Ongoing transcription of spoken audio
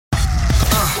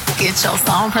Get your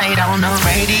song played on the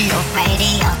radio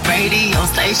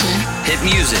station. Hit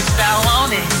music. I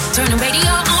want it. Turn the radio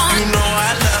on. You know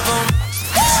I love them.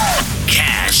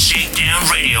 Cash Shakedown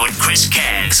Radio with Chris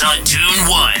Caggs on Tune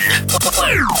 1.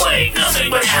 Playing nothing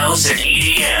but house and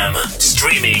EDM.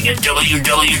 Streaming at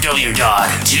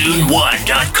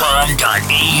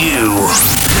www.tune1.com.eu.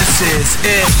 This is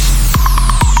it.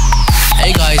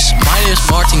 Hey guys, my name is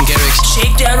Martin Garrix.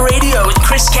 Shakedown Radio with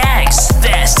Chris Caggs.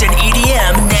 Best in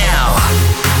EDM now.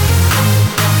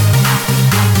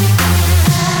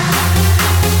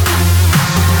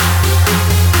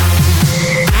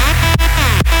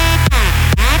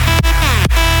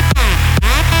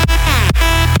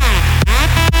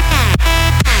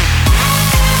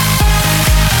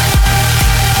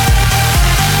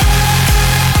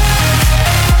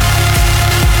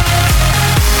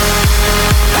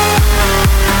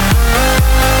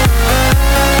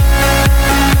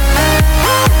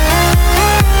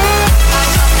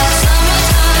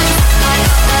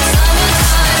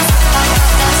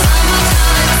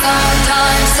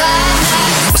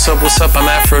 What's up? I'm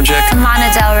Afrojack. I'm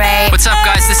Lana Del Rey. What's up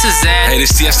guys, this is Zed. Hey,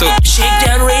 this is Tiesto.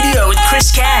 Shakedown Radio with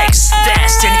Chris Caggs.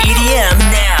 Best in EDM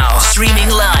now. Streaming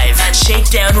live at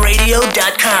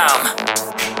shakedownradio.com.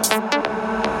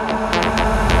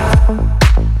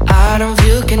 I don't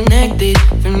feel connected.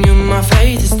 From you my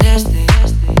faith is tested.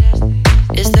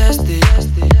 It's tested.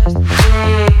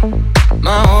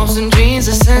 My hopes and dreams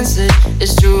are censored.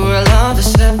 It's true, our love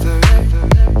is separate.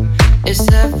 It's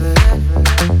separate.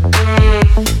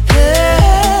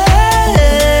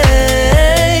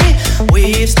 Hey,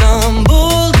 we've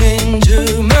stumbled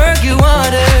into murky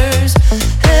waters.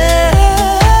 Hey,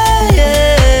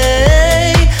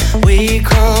 we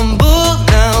crumble,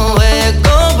 now we're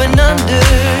going under,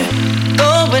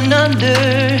 going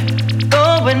under,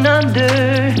 going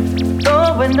under,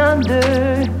 going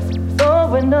under,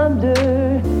 going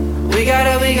under. We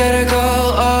gotta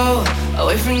go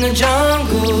away from the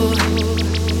jungle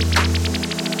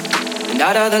and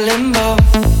out of the limbo.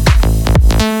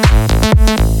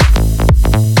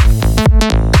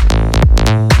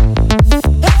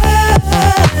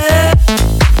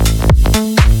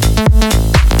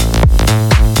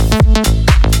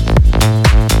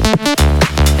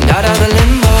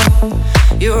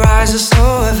 Your eyes are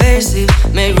so evasive,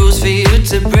 made rules for you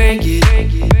to break it.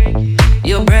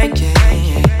 You're breaking.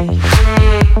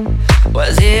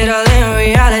 Was it all in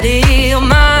reality or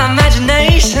my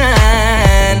imagination?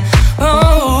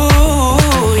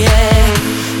 Oh yeah.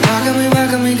 How can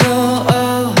we go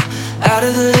out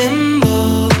of the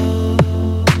limbo?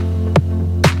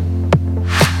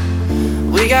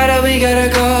 We gotta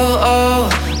go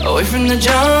away from the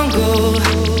jungle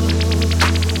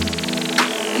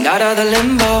and out of the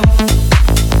limbo.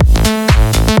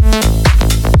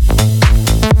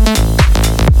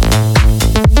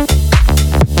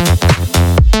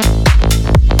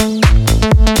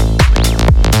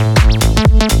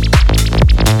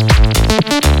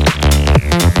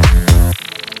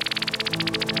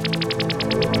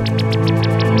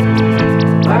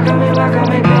 Where can we go?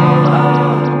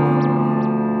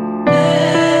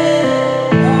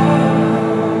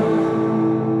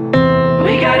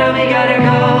 We gotta go.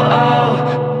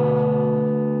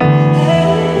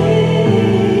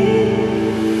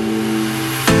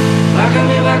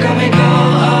 Where can we go?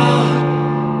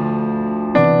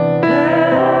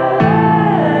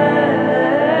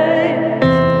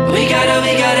 We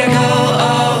gotta go.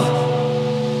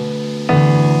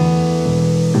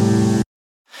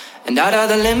 And out of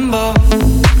the limbo.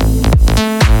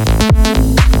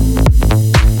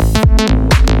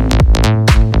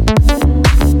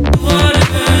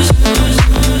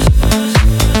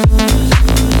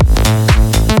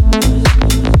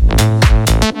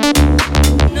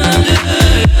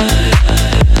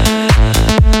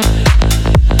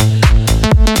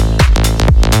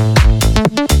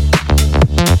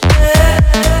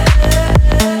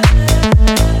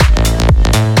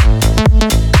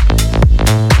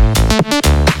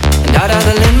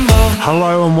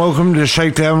 Hello and welcome to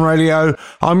Shakedown Radio.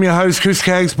 I'm your host Chris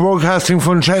Caggs, broadcasting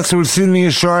from Chatswood, Sydney,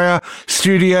 Australia,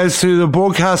 studios to the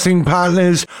broadcasting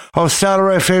partners of Starter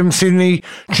FM Sydney,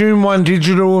 Tune 1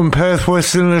 Digital in Perth,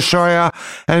 Western Australia,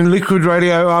 and Liquid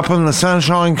Radio up on the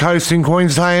Sunshine Coast in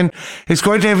Queensland. It's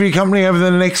great to have your company over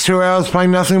the next 2 hours,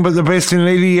 playing nothing but the best in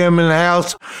EDM and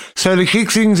house. So to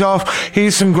kick things off,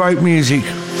 here's some great music.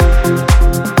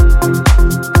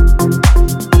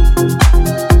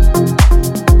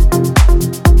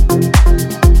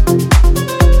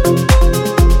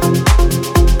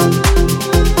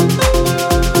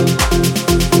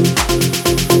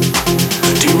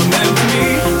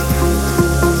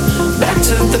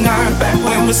 Back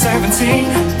when were 17,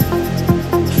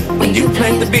 when you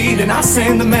played the beat and I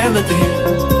sang the melody.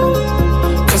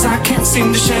 Cause I can't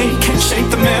seem to can't shake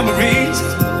the memories.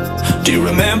 Do you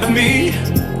remember me?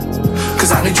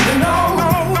 Cause I need you to know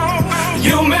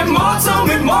you meant more to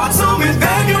me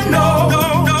than you know.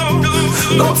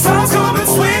 Long times coming,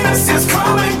 sweetness just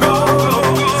come and go.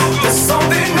 There's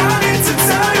something I need to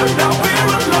tell you, now we're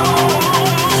alone.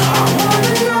 I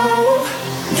wanna know,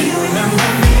 do you remember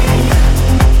me?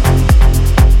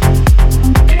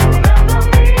 Do you remember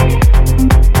me?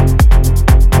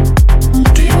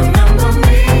 Do you remember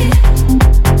me?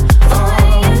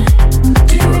 Oh,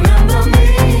 do you remember me?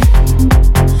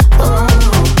 Oh,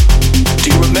 do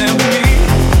you remember me?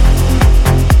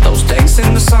 Those days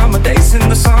in the summer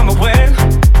when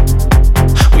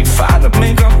we fight to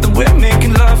make up, then we're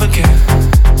making love again.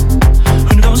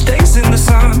 And those days in the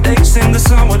sun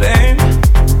would end.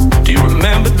 Do you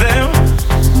remember them?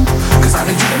 Cause I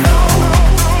need you to know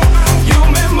you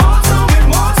meant more to me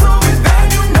than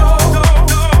you know.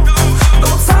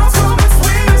 Those times come and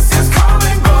sweetness just come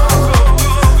and go.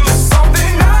 There's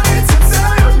something I need to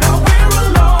tell you, now we're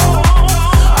alone.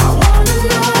 I wanna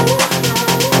know.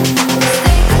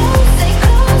 Stay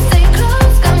close, stay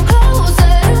close, come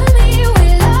closer to me. We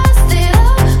lost it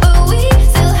all, but we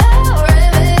still have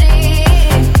remedy.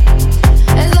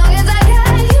 As long as I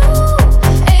got you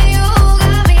and you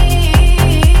got me.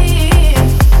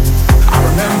 I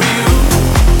remember you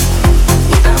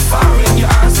with that fire in your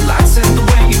eyes, the lights and the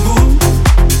way you move.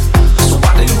 So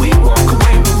why did we walk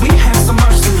away when we had so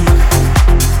much to lose?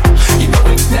 You know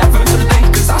it's never too late,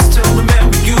 cause I still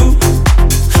remember you.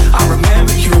 I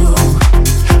remember you.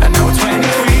 And now it's 23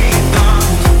 done.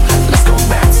 Let's go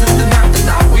back to the night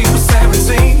we were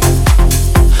 17.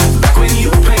 Back when you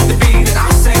played the beat and I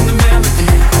sang the melody.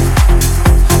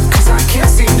 Cause I can't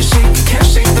seem to can't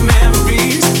shake the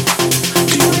memories.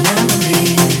 Do you remember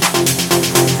me?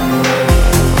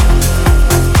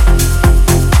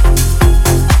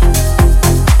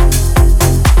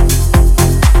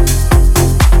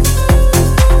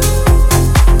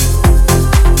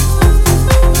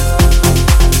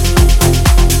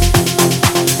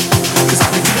 Cause I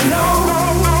need you to know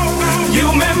you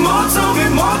meant more to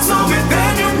me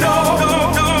than you know.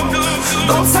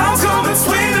 Those times come and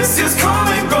sweetness just come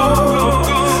and go.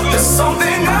 There's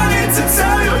something I need to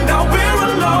tell you, now we're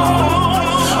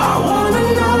alone. I wanna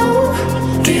know,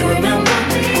 do you remember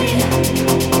me?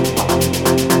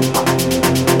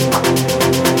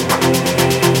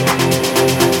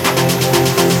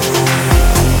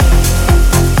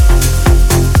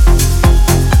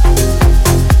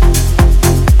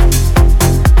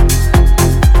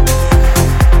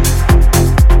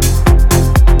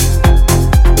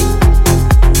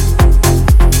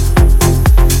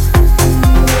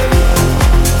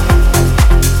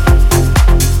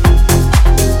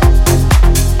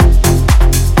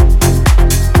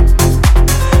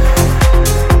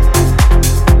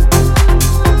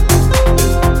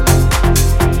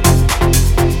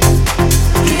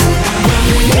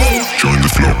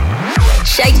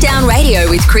 Shakedown Radio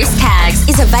with Chris Caggs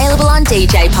is available on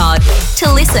DJ Pod.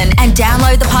 To listen and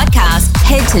download the podcast,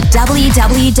 head to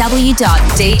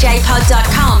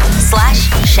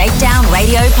www.djpod.com/Shakedown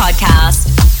Radio Podcast.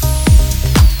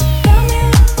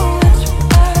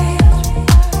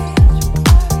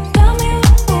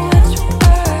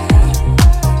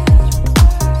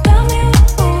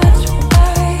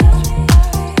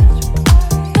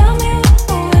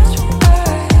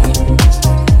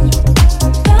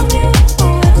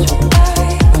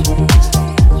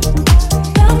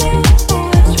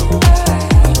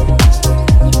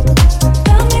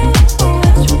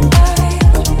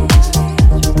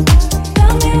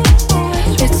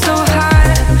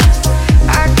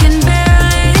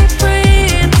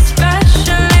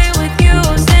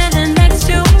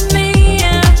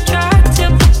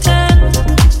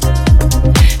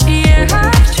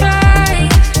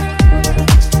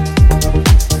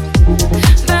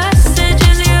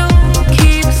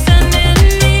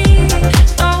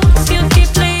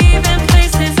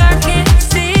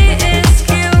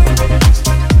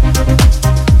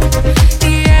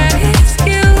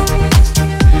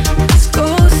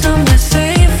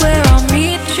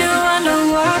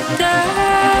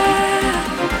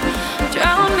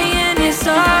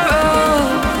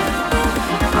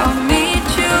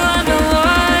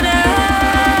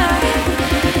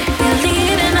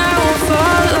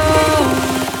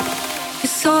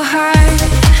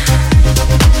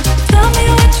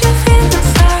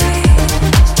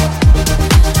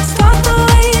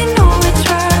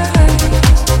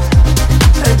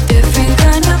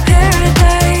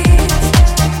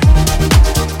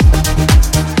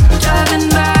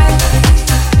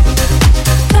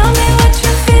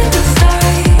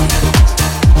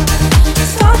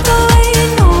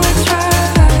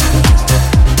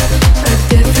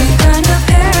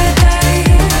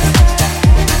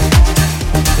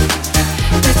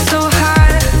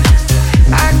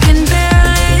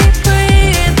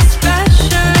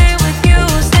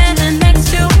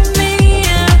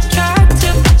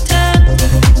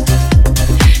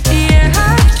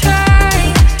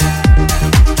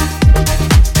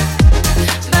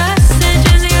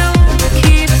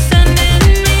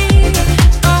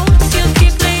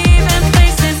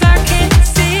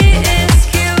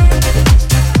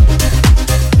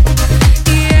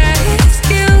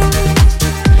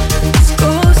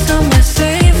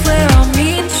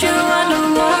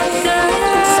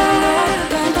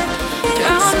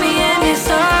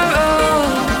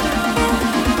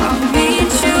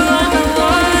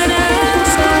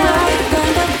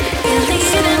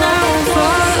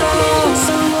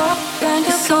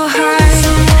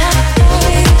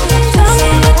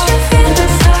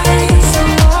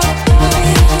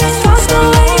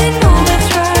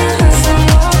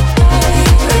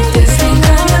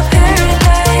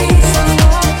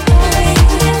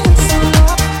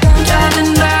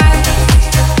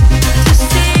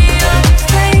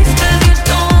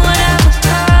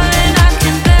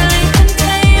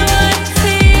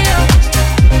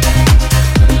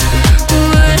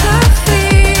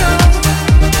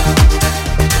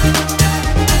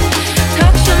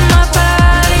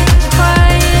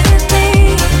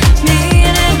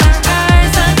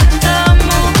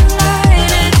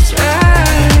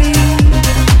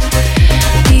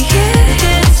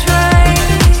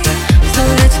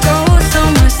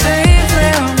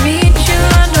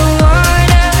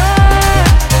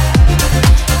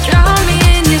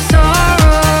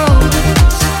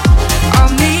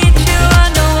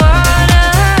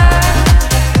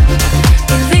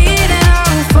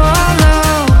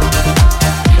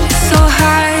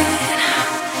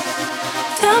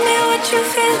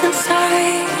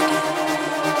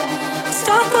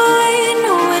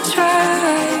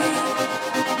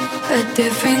 A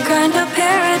different kind of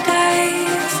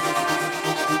paradise.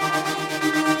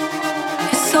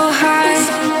 It's so high.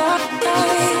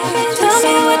 Tell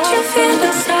me what you feel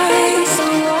inside.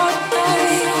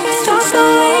 Stop the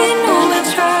way you know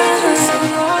it's right.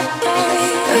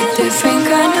 A different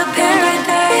kind of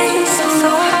paradise.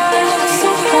 So high, so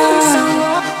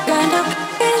high. Kind of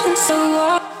feeling so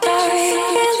high,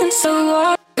 feeling so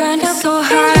high, kind of so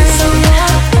high.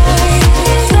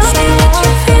 Tell me what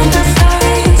you feel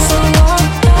inside.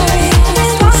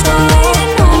 Stop the way you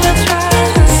know it's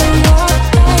right.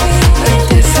 A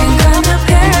different kind of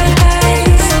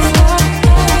paradise.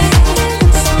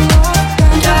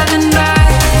 Driving by.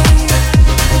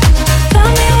 Tell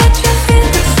me what you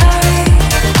feel inside.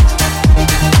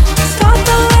 Stop the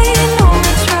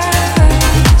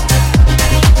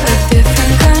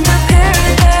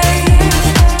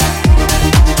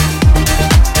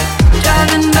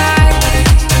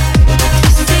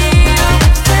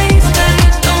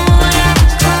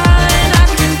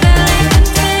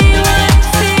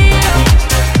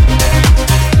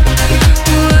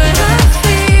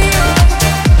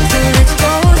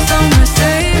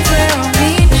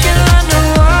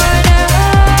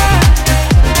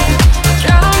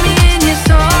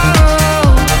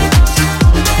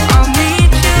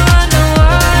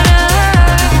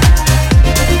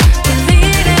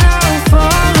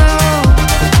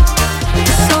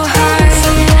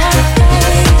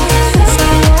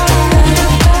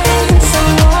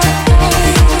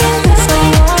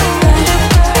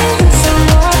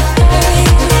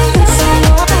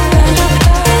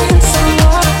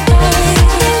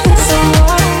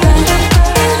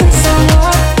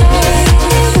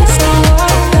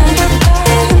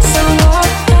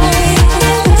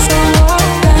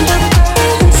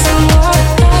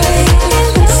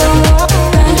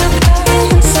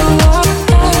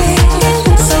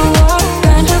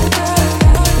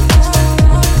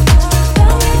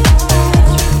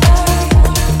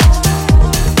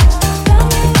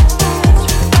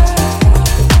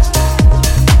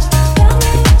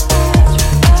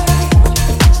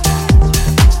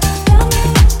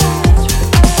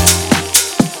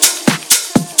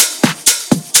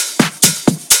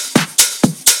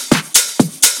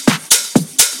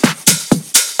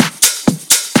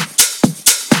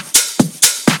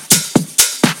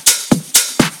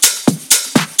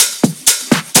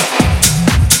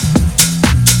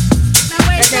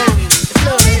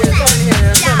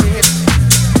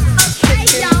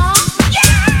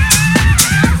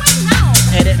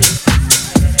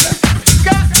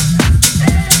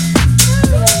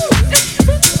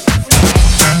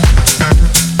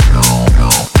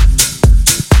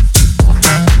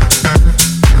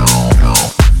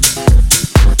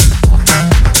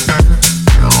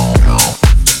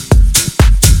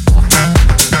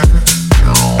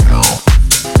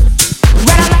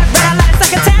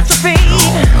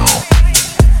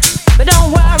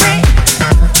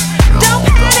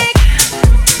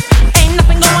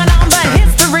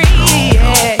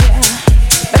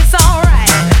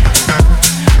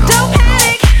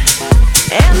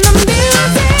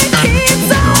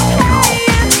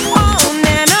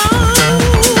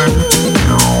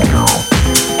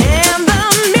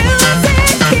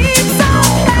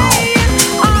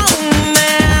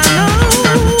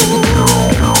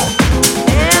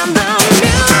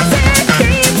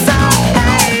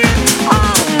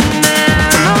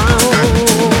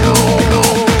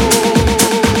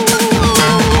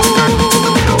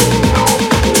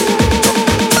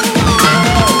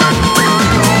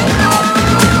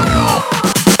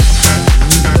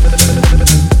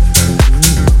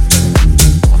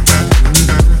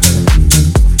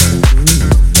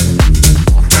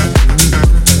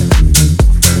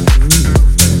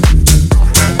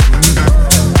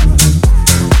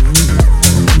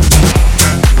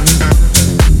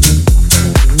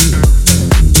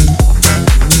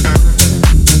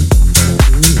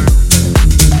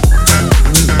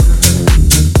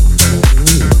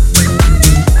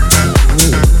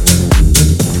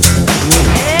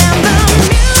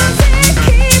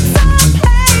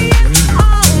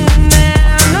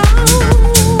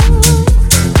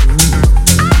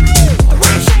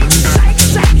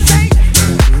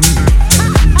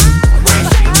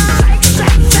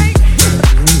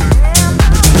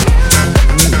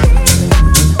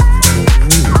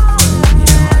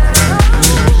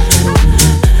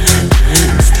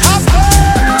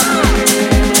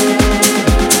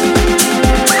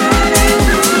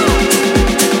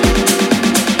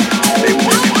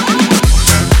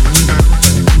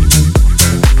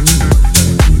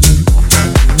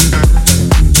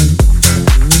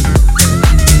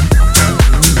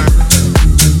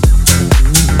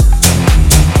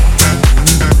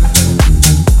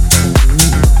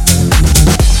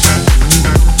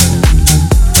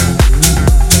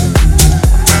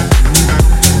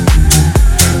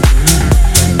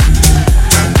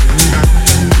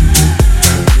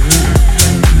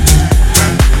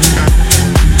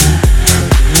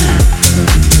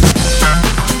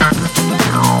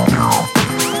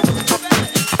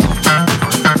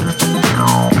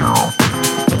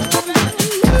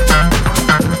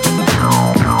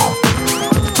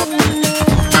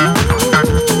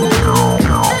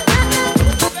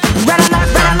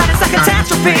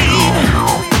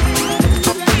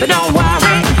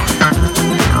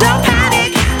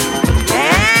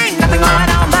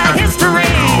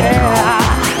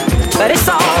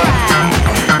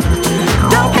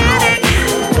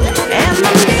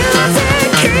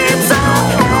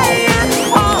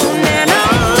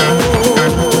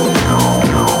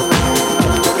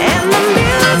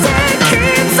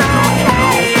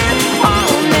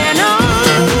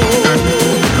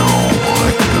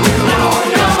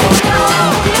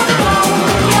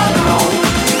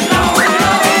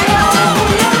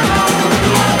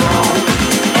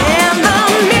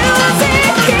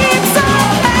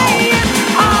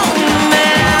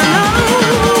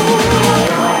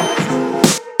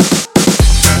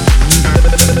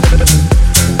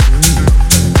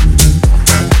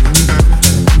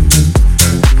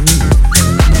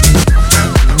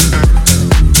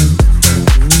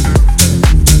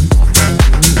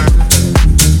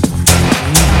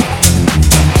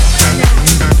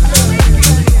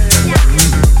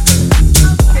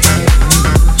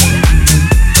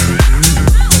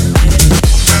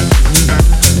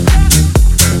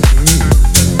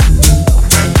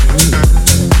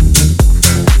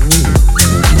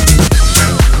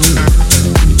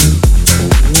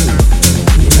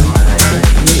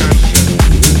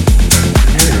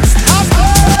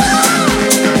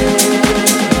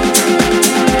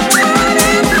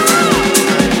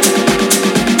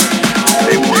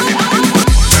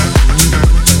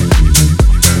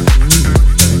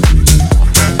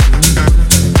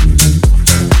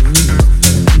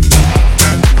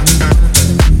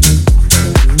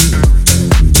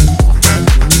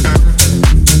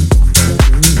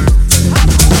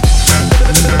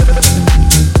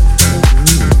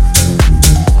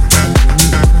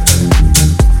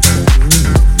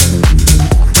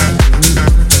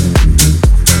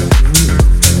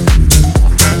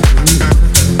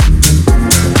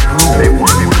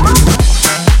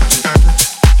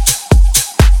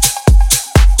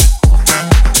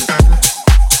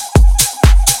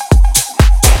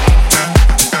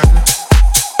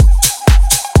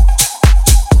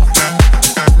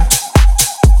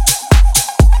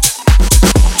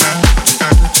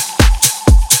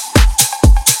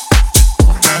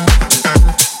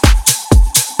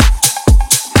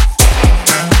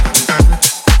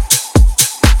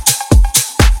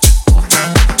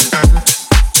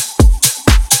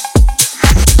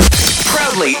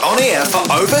On air for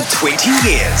over 20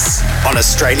 years. On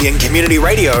Australian Community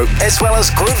Radio, as well as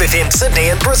Groove FM Sydney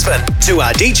and Brisbane. To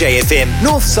our DJ FM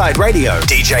Northside Radio,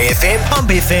 DJ FM Pump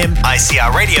FM,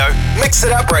 ICR Radio, Mix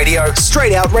It Up Radio,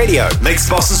 Straight Out Radio, Mix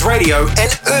Bosses Radio,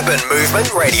 and Urban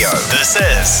Movement Radio. This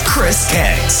is Chris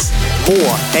Caggs.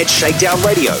 More at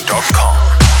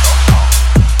shakedownradio.com.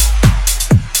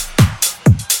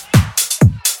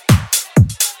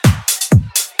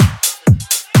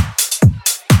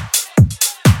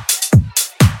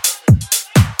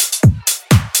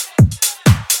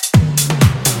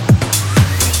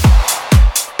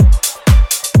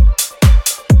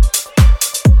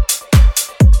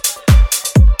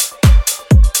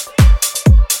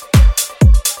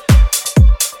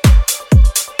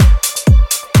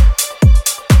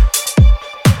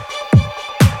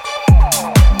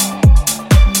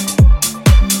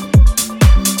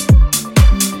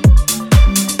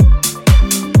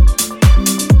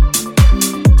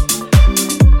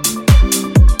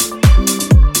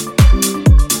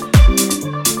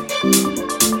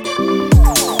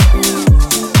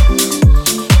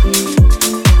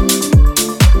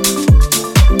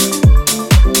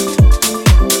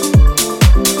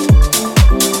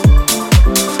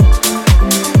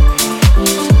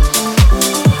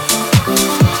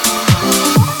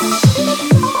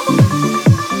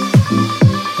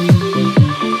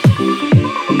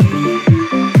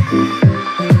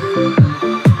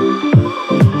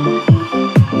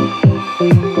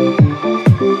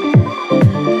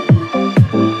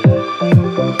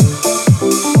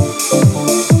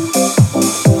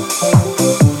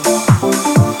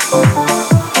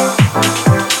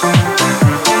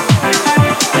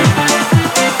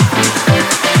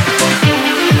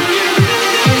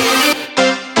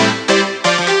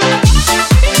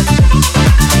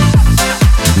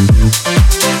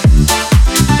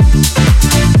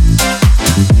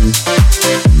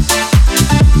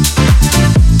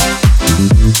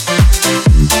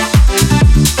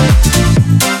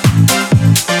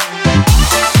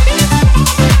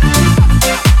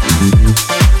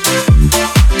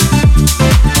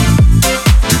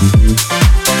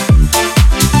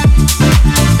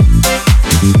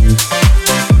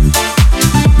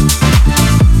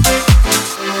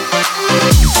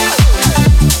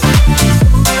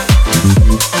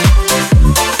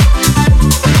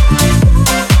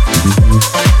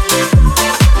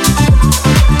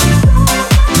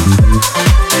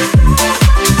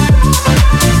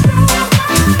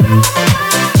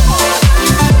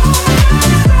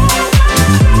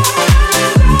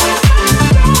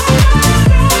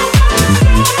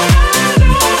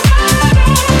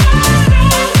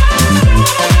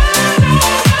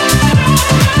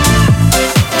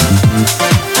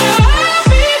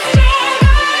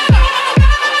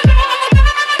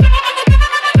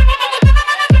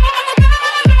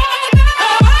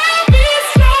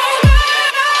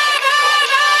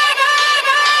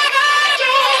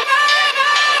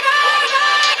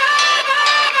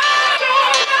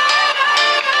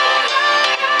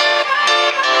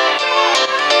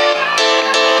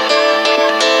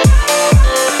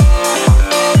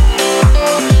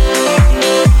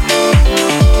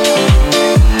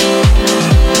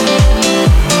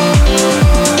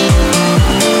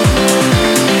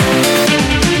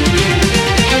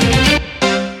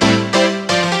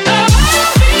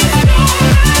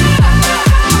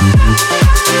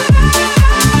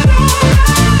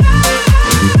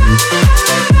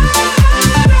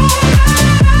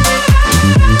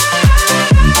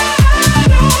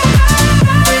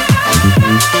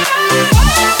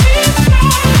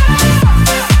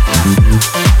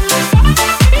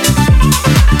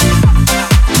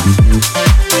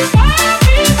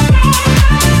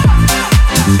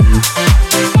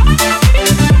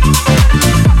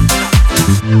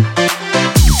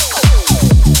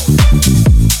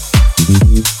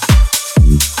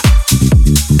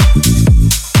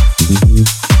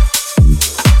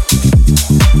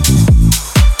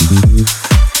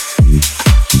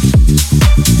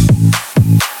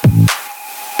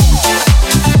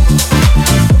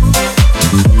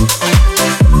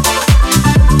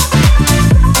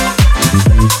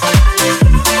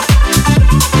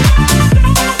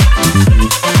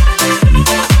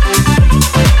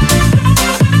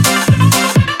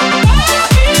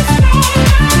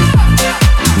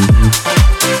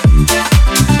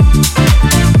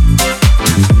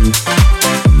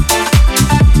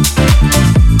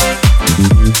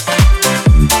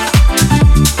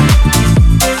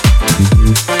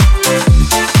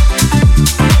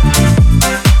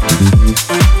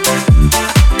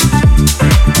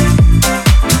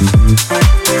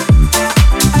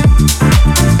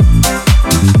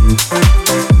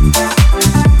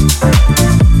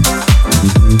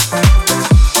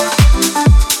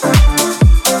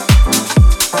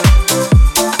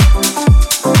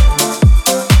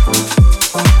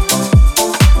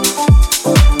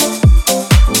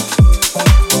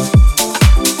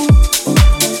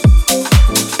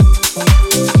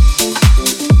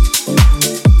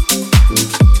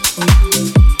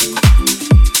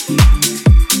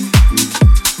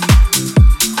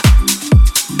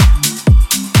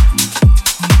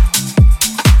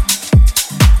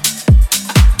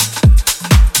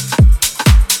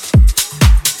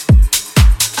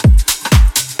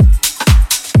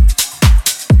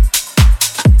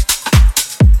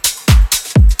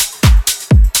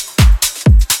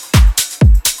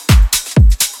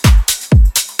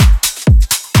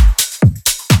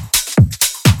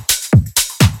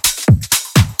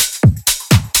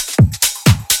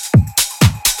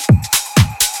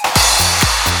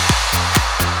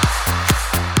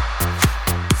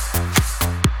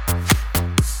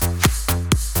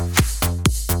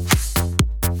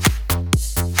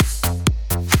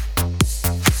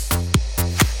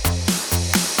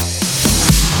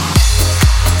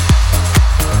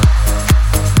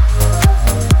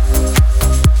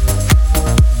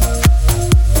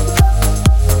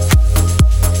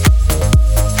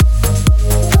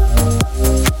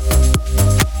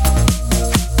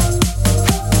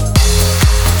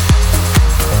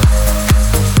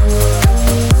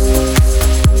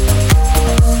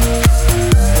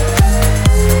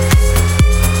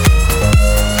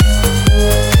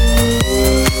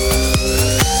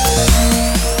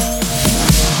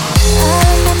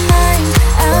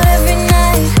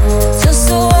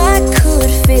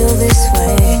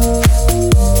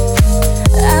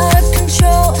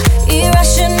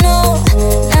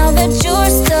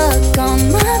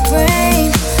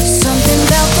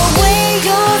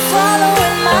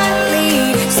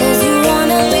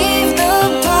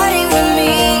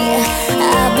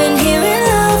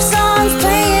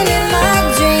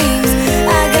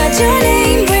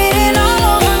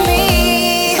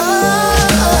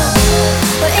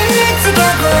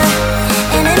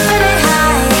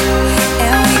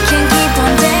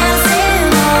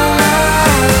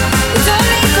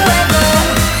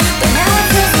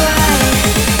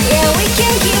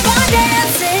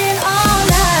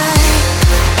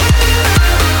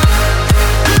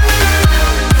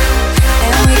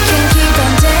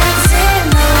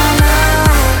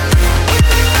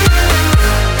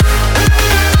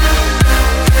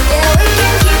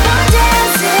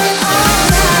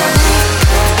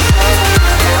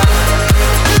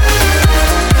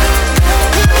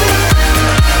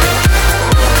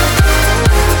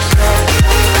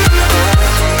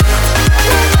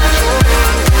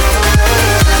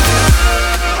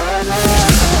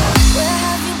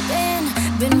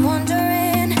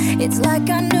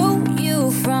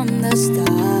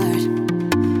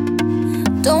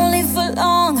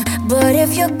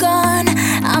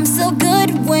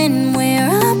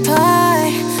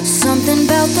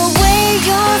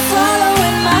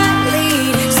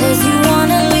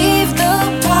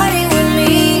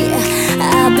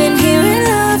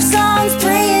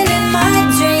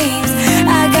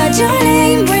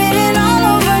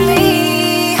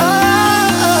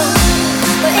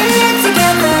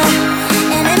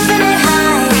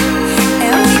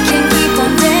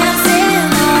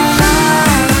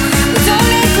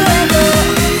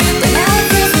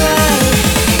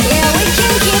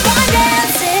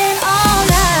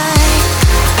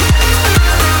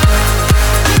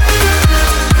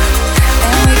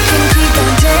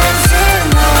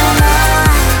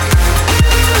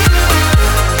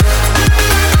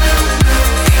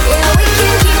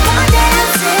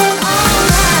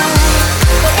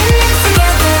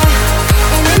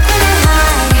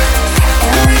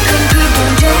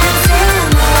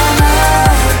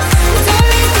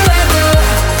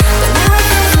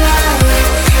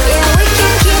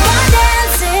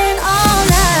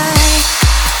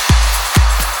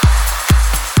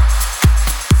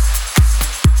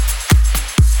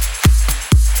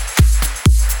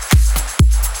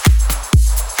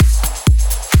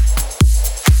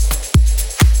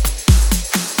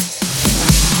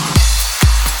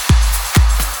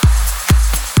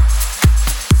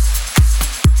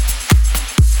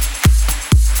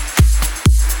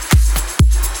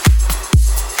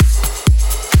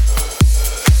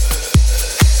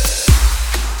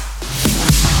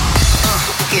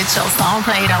 Get your song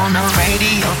played on the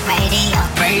radio.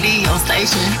 Radio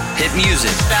station. Hit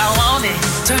music. I want it.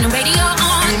 Turn the radio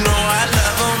on. You know I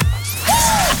love them.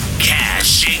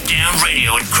 Cash Shakedown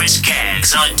Radio with Chris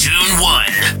Caggs on Tune 1.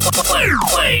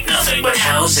 Playing nothing but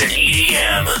house and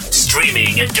EDM.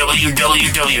 Streaming at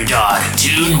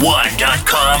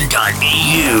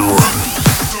www.tune1.com.eu.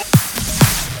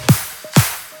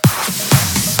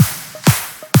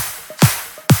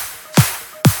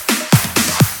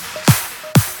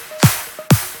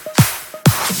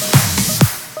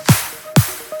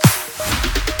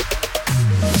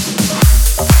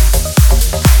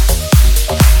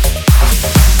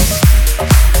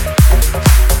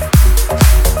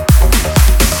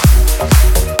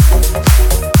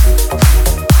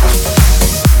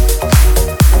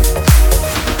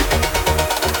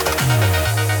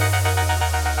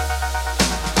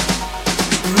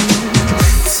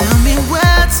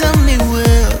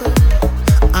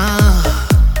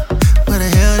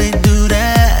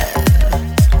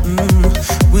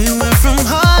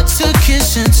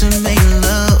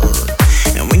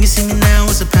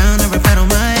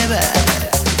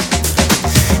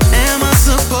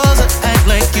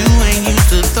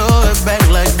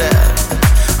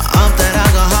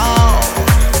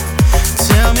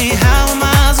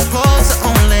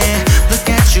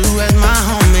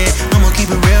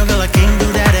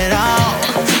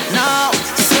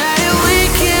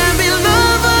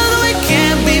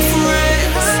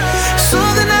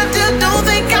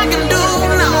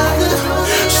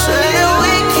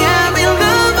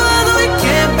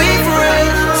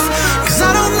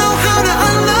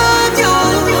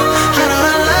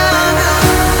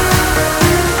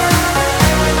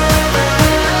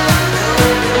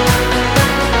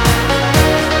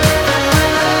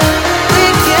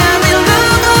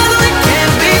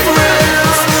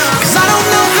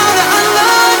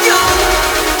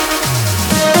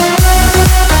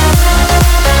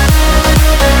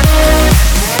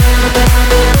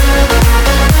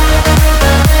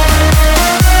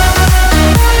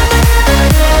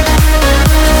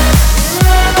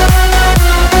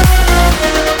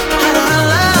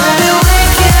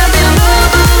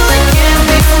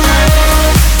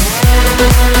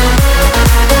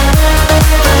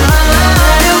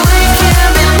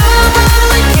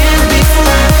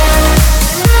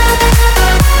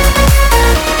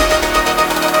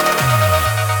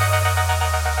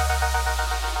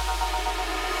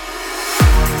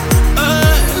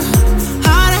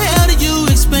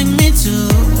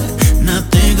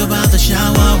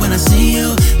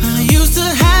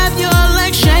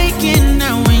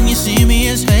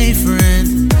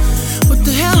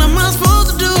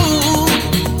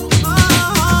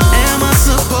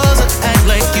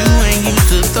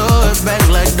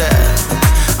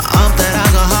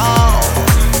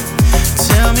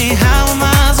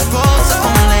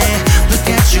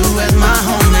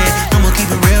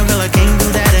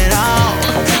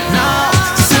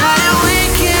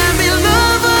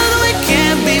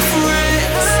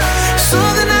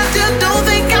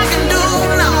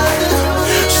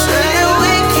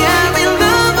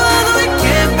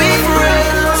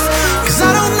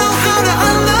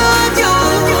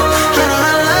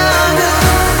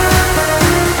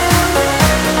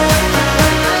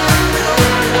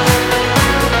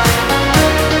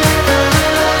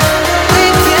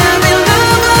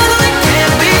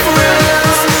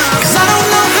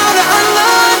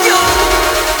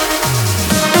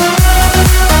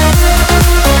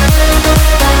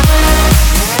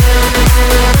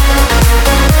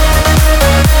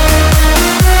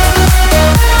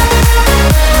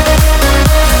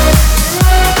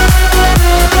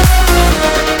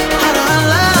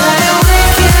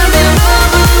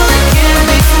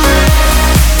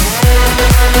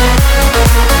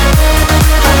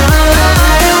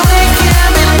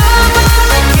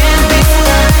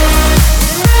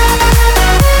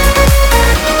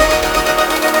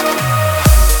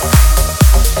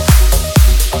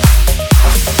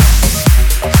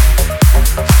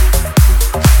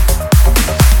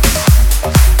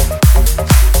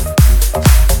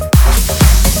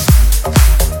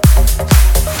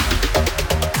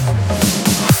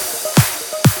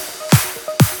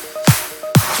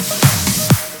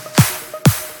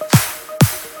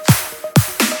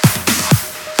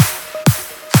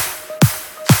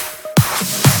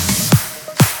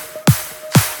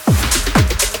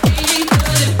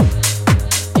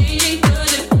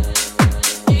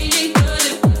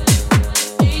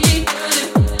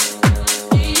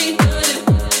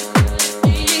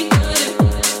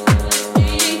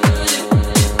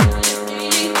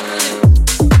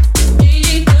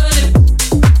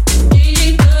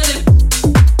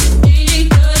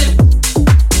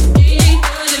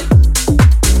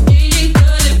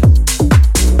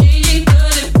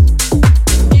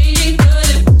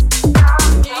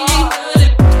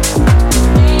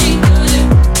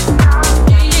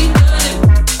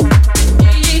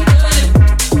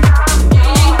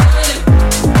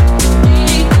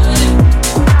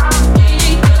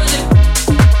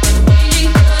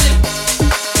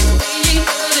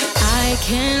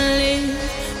 can't live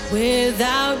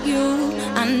without you.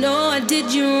 I know I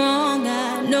did you wrong,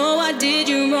 I know I did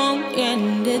you wrong,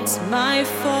 and it's my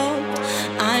fault.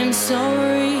 I'm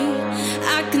sorry.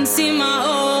 I can see my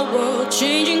whole world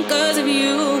changing 'cause of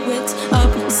you. It's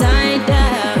upside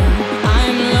down.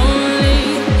 I'm lonely.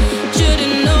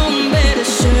 Should've known better.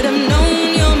 Should've known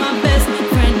you're my best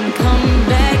friend. Come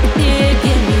back here,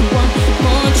 give me one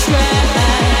more try.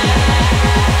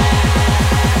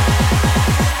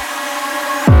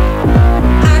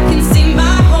 I can see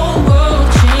my whole world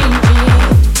changing.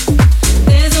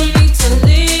 There's no need to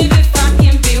leave if I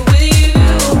can't be with you.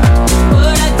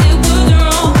 What I did was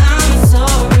wrong, I'm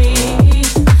sorry.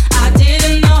 I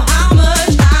didn't know how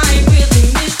much I really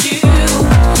missed you.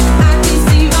 I can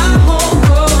see my whole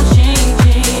world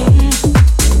changing.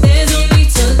 There's no need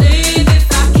to leave if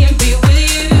I can't be with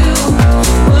you.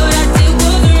 What I did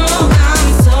was wrong, I'm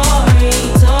sorry,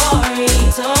 sorry,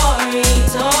 sorry,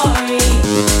 sorry.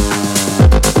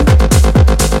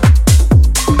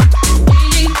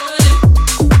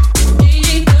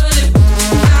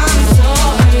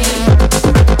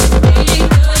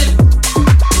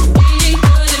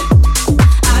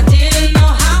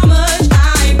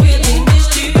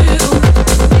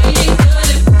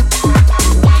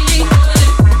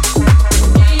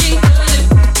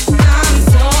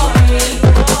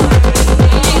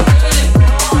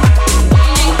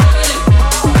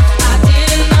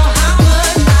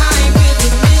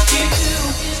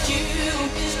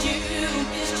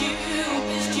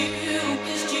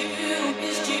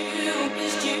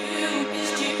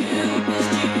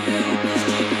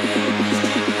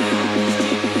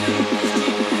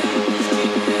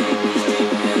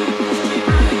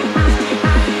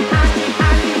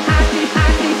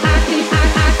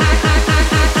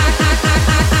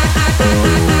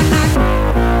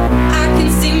 I can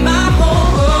see my whole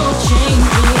world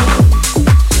changing.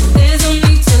 There's no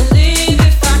need to leave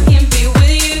if I can't be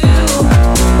with you.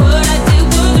 What I did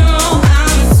was wrong,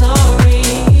 I'm sorry.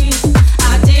 I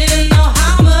didn't know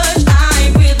how much I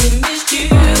really missed you.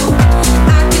 I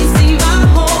can see my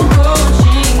whole world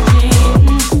changing.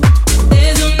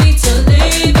 There's no need to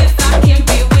leave if I can't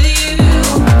be with you.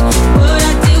 What I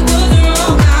did was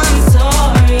wrong, I'm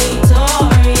sorry,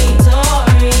 sorry,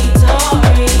 sorry,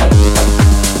 sorry.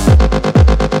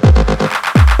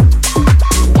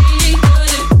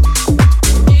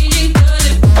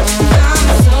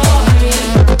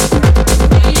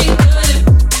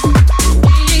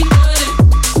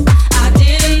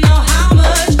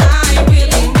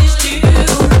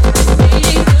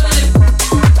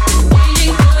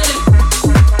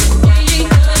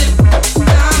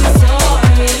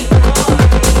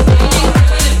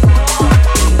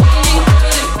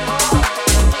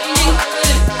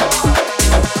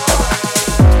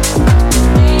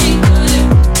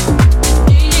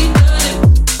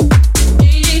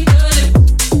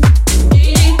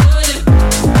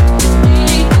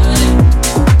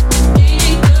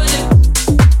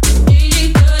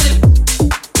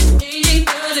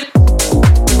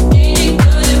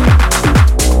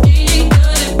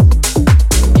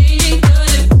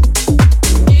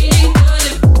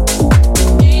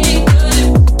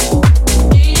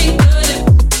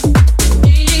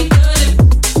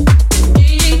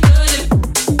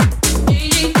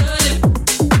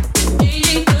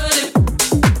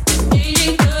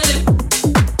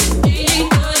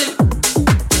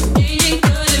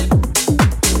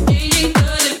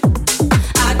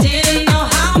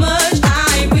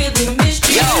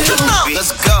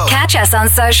 Catch us on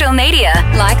social media,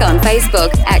 like on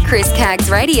Facebook at Chris Caggs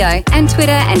Radio and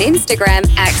Twitter and Instagram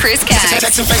at Chris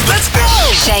Caggs. Let's go!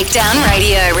 Shakedown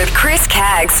Radio with Chris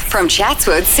Caggs from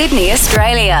Chatswood, Sydney,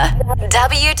 Australia.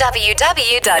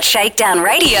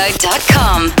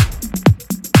 www.shakedownradio.com.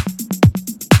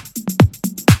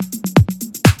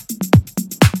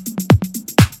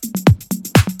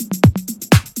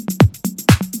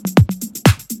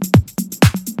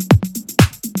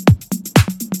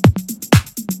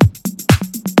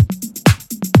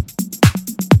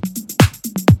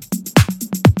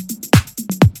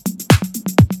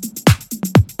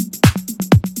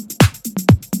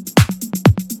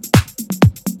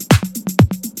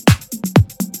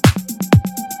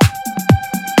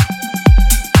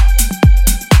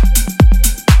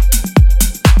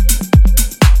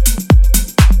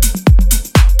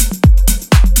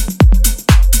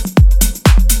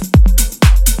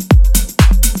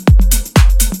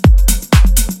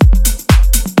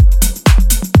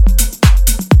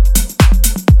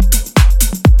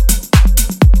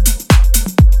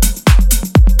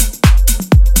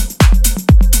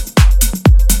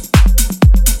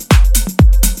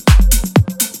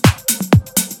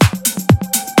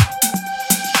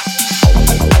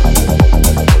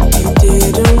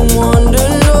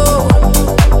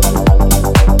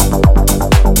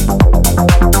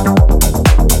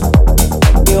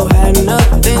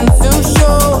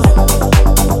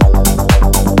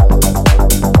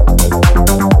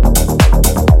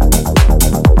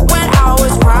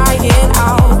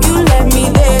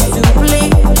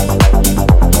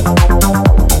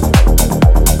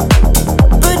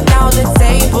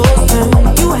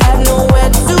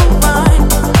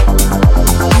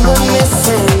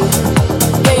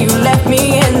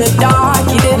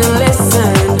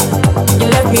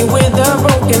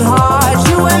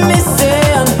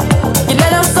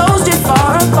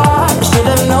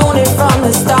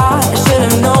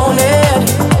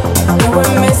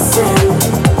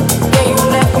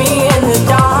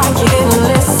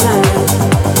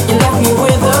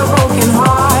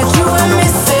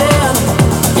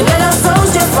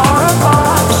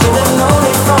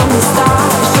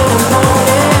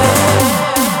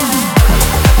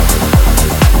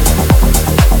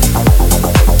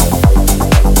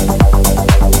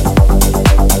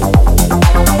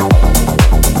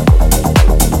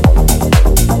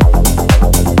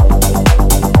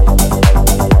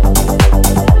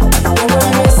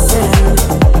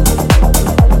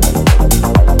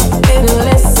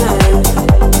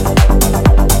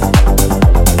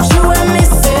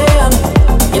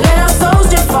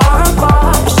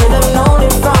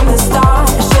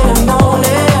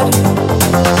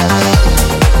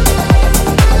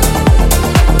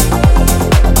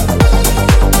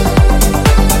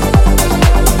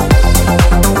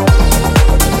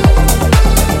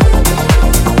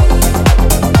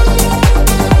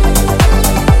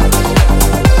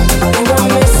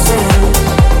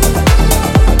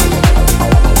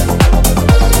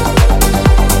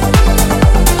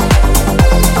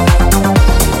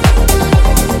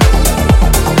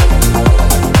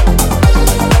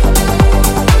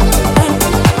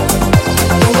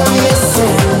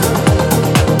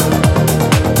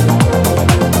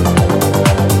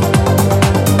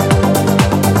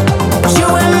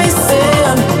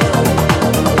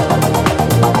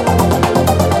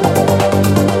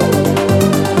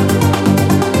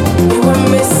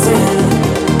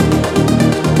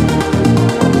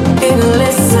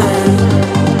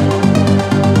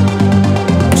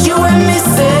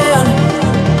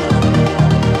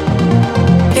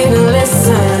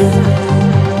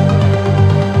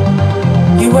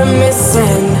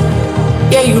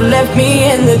 left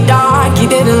me in the dark, you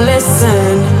didn't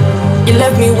listen. You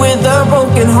left me with a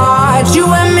broken heart, you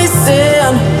went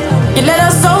missing. You let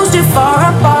our souls drift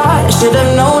far apart. I should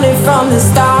have known it from the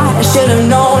start, I should have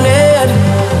known it.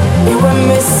 You were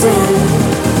missing.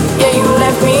 Yeah, you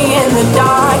left me in the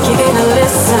dark, you didn't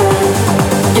listen.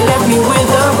 You left me with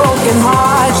a broken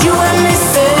heart, you went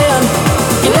missing.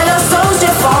 You let our souls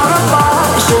drift far apart.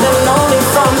 I should have known it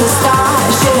from the start,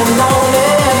 I should have known it.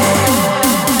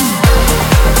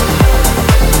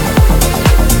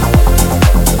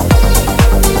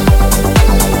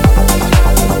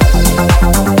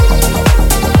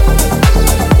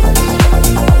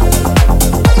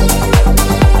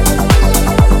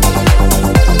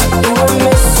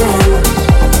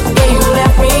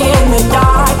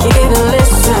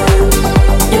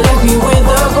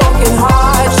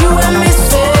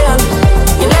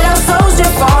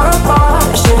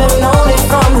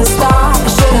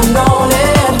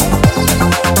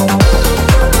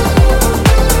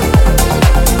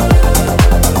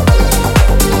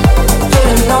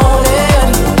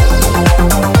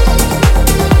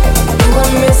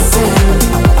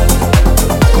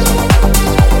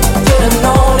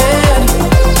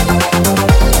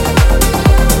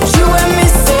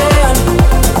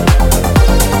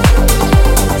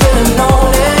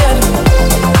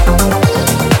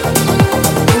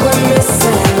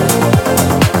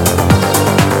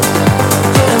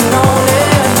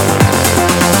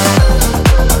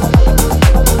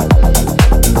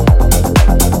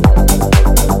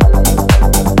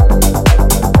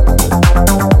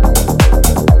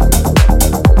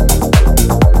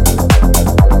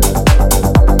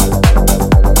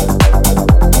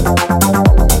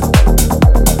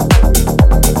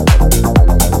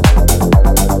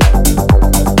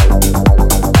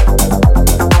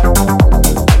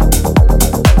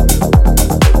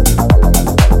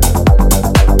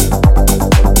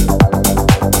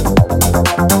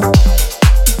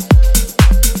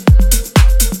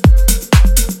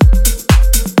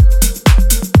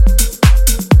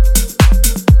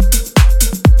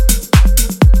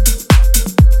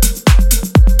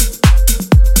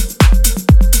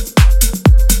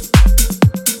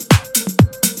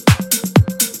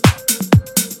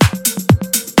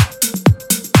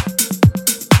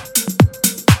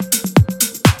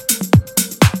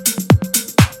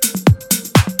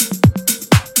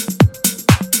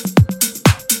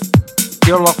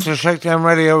 You're locked to Shakedown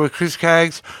Radio with Chris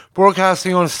Caggs,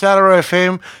 broadcasting on Starter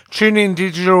FM, TuneIn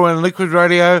Digital and Liquid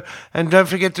Radio. And don't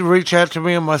forget to reach out to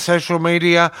me on my social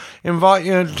media. Invite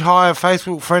your entire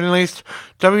Facebook friend list,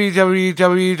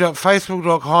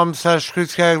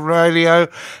 www.facebook.com/Chris Caggs Radio,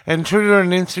 and Twitter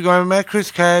and Instagram at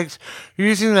Chris Caggs,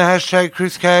 using the hashtag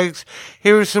Chris Caggs.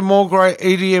 Here is some more great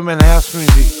EDM and house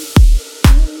music.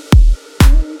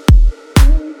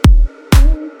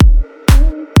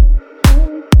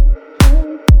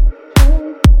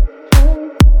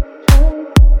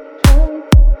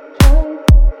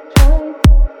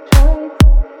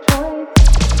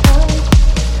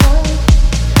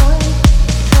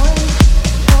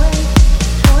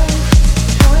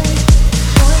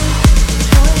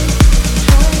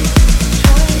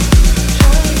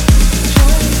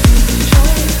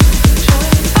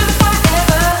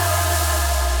 Forever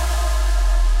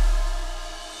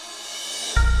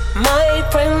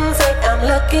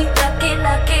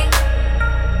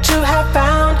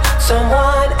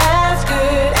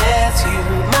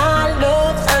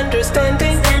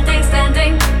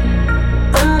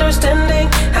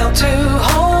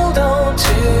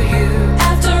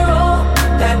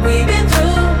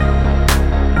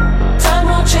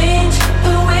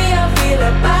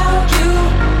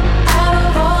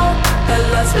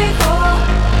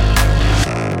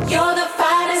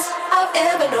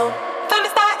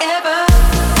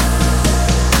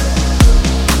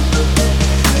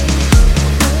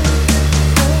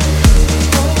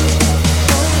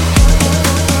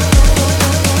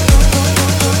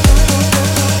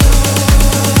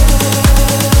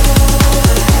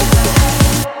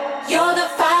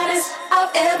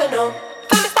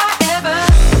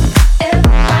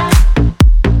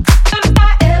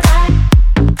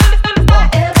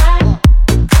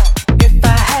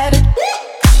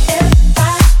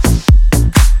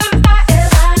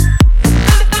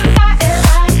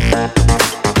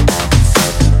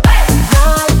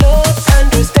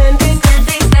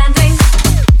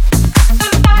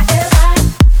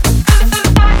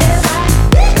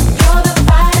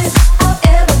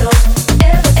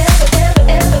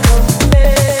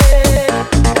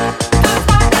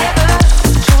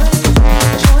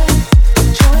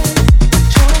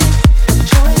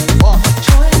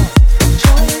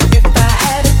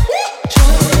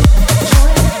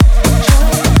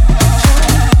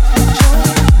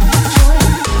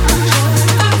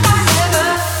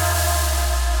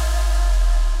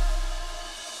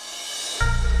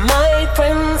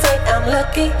friends say I'm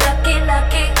lucky, lucky,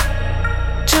 lucky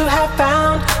to have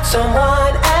found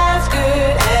someone as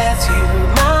good as you.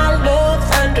 My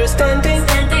love's understanding,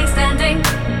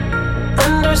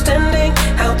 understanding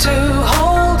how to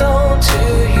hold on to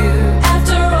you.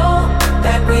 After all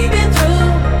that we've been through,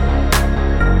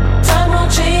 time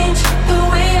won't change the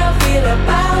way I feel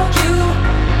about you.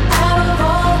 Out of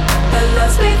all the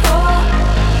loves before,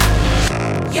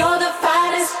 you're the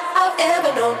finest I've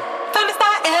ever known, finest I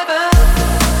ever.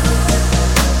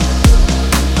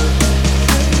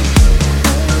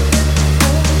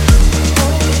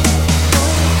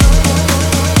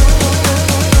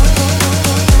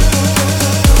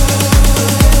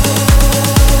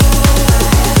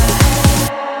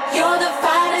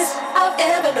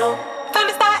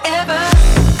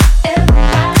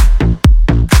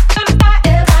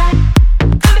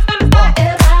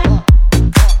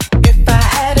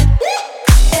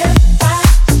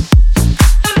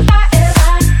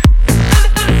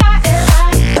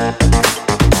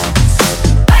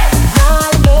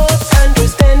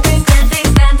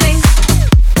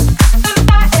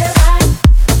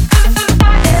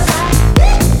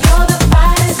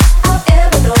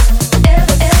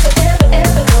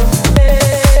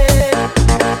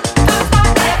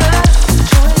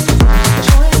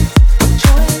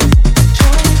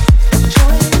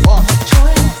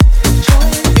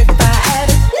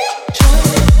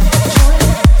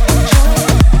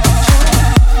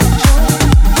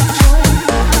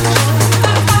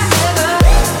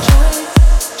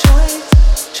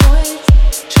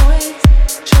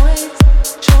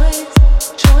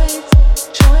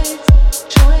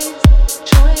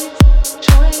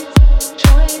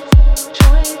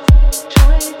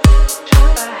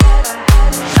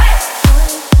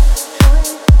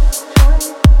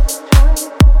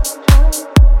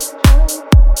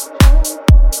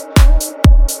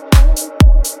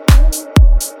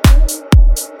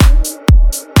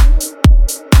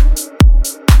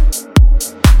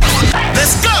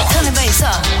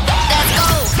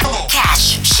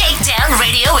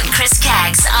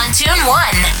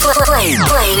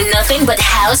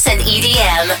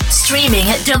 Streaming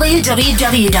at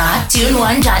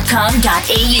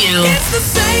www.tune1.com.au. It's the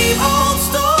same old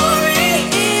story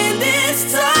in this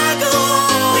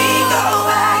tuggle. We go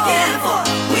back and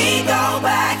forth, we go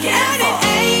back and forth.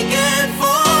 It ain't good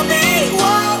for me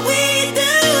what we do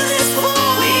this for.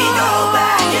 We go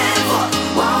back and forth,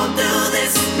 won't do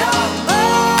this no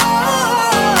more.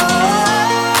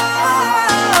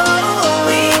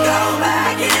 We go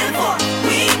back and forth,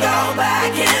 we go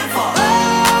back and forth.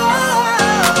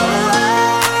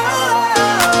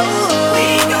 We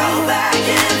go back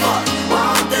and forth,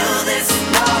 won't do this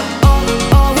no more.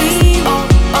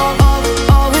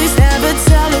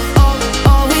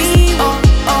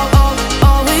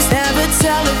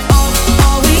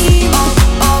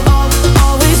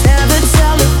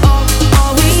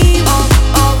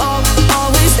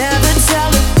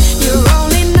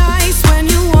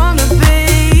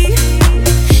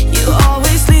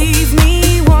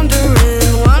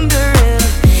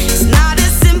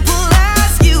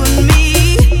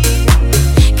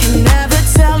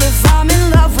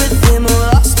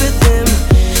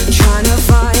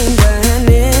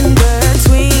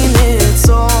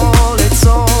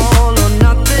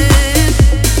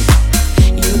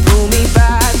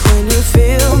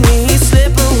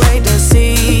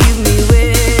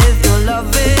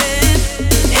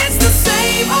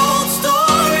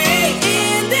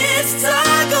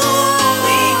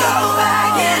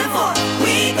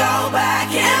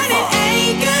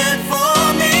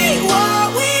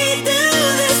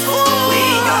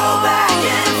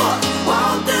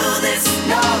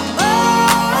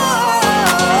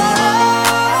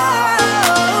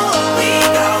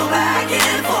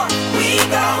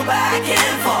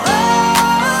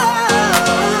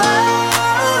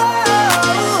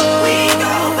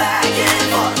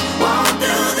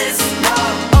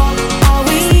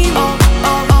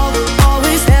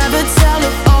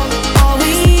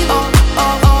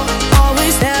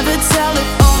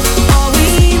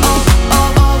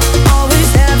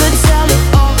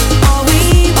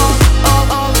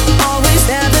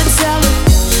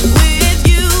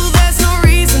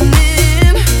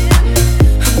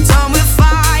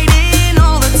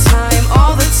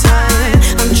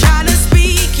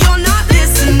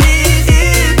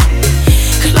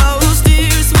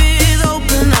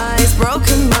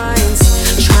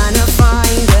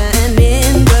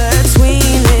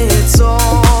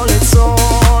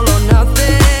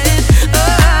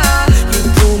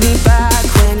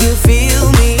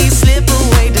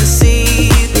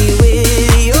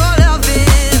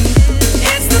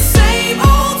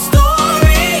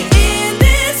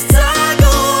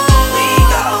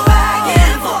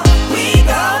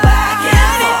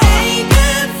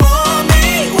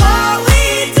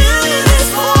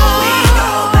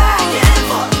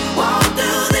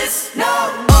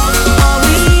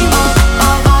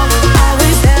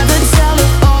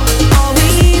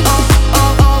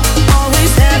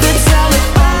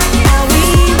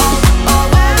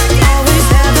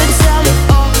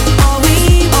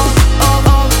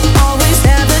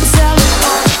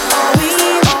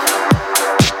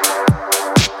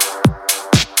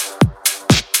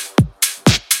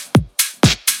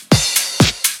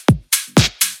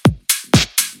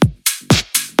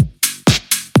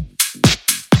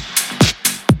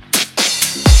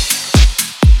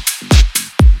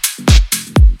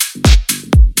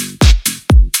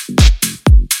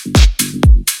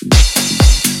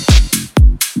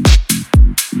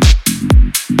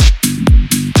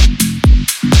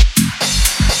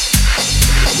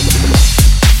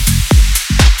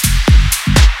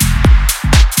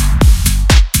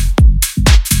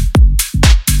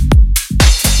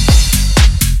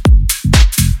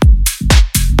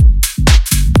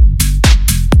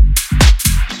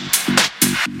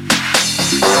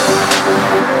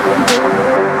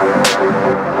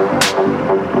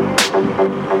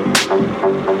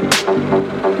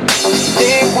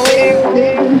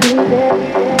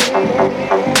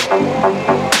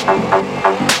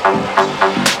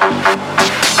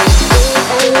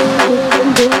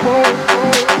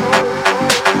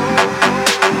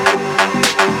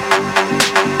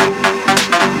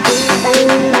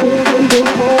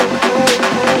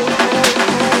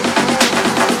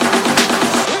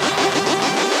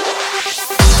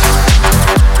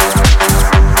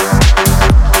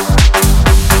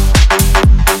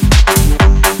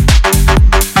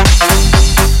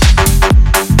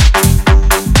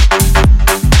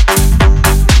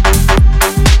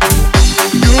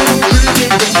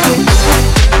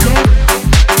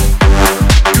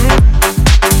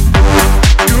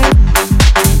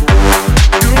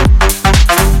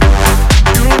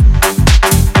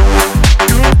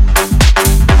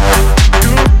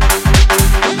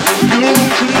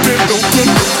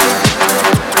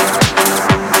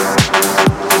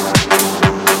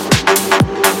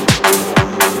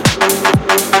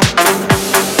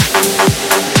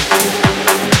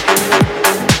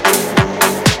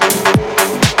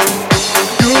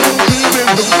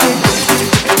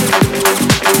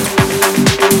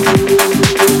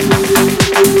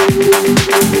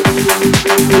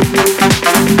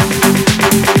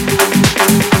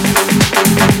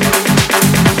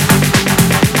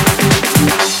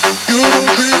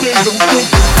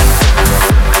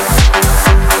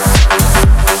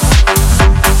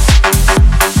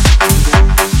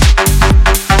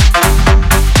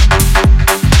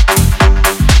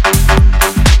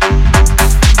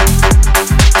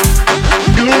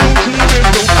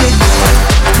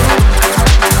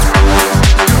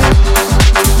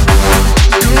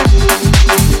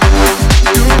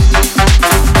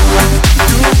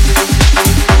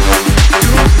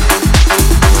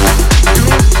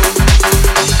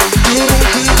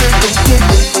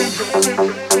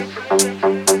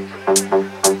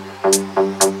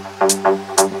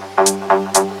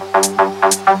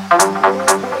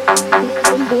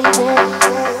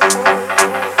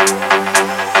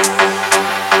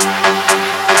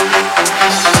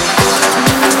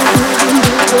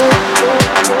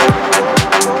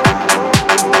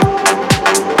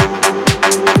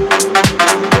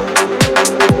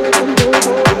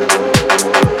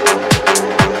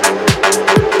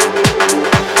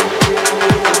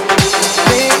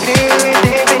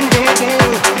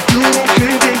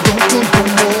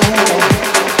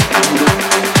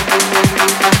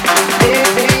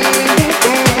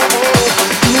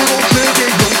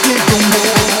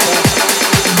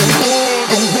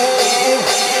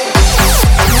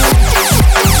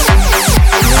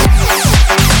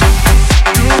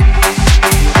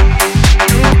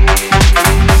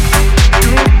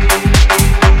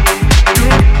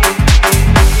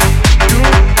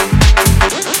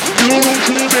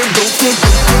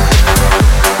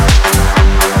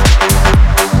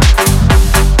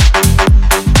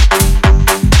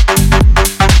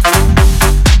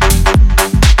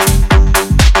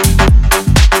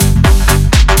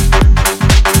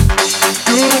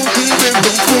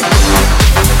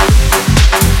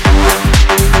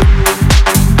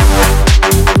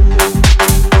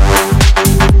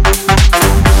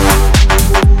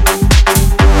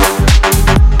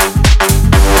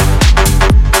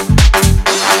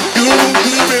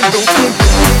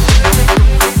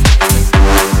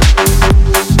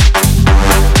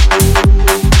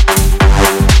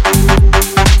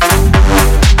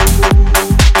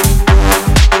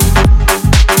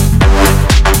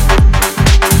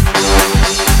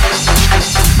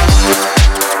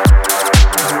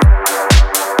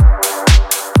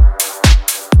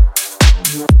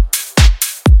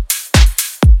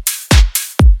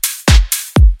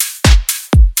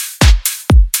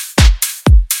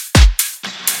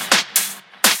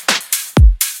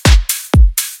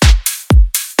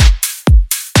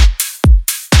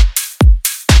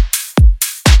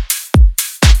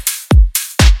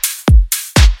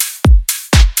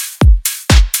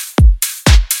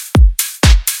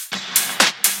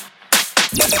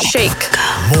 Shake.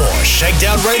 More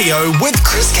Shakedown Radio with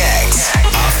Chris Caggs.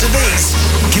 After these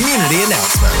community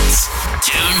announcements.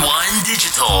 Tune 1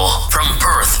 Digital from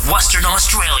Perth, Western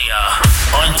Australia.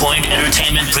 On Point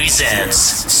Entertainment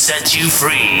presents Set You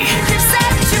Free.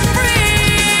 Set you free.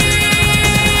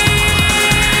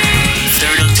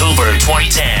 3rd October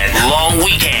 2010, long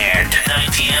weekend,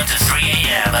 9 p.m. to 3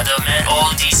 a.m. at the Met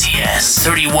All DCS,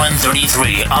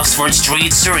 3133 Oxford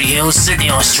Street, Surrey Hills,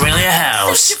 Sydney, Australia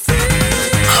House.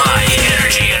 High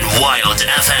energy and wild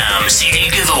FM CD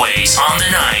giveaways on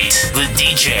the night with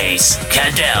DJs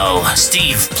Cadell,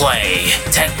 Steve Play,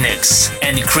 Technics,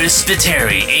 and Chris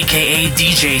Spiteri, aka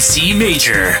DJ C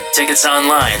Major. Tickets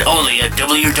online only at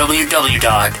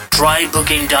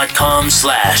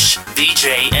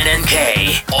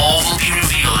www.trybooking.com/VJNNK. All will be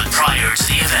revealed prior to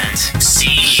the event.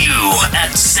 See you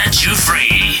at Set You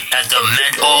Free at the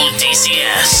Met Old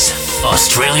DCS.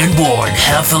 Australian-born,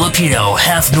 half Filipino,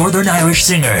 half Northern Irish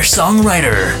singer,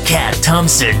 songwriter Kat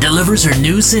Thompson delivers her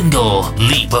new single,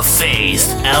 Leap of Faith,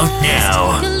 out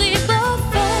now.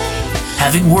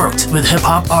 Having worked with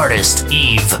hip-hop artist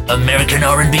Eve, American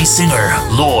R&B singer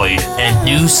Lloyd, and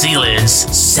New Zealand's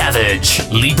Savage,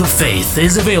 Leap of Faith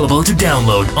is available to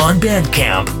download on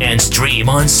Bandcamp and stream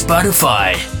on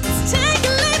Spotify.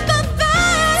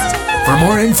 For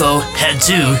more info, head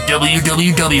to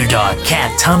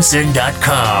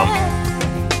www.catthompson.com.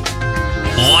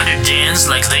 Want to dance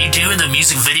like they do in the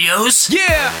music videos?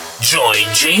 Yeah! Join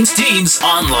James Dean's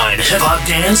online hip-hop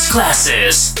dance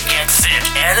classes. Get fit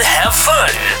and have fun.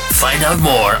 Find out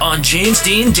more on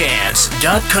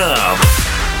jamesdeandance.com.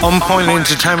 On Point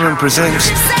Entertainment presents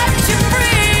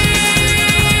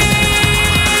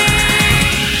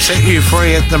Set You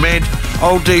Free at the Med.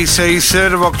 Old DC,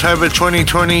 3rd of October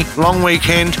 2020, long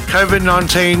weekend,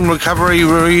 COVID-19 recovery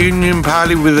reunion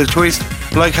party with a twist.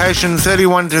 Location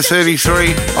 31 to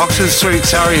 33, Oxford Street,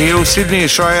 Surrey Hills, Sydney,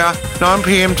 Australia, 9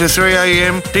 p.m. to 3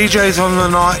 a.m. DJs on the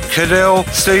night, Cadell,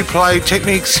 Steve Play,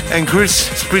 Technics, and Chris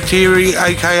Spiteri,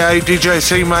 aka DJ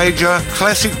C Major.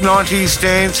 Classic 90s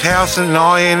dance, house and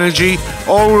high energy.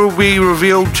 All will be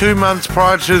revealed 2 months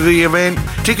prior to the event.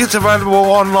 Tickets available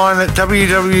online at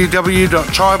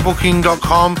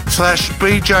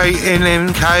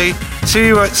www.trybooking.com/BJNNK. See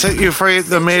you at Set You Free at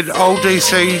the Med, Old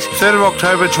DC, 3rd of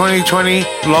October 2020,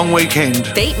 long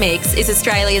weekend. Beat Mix is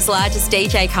Australia's largest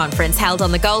DJ conference held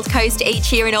on the Gold Coast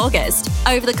each year in August.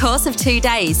 Over the course of 2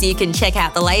 days, you can check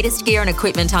out the latest gear and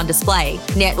equipment on display,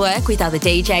 network with other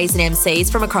DJs and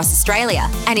MCs from across Australia,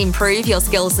 and improve your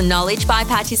skills and knowledge by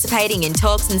participating in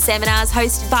talks and seminars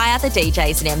hosted by other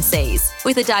DJs and MCs.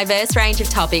 With a diverse range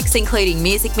of topics including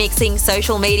music mixing,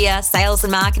 social media, sales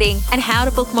and marketing, and how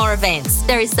to book more events,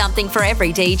 there is something for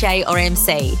every DJ or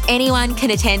MC. Anyone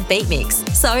can attend Beat Mix,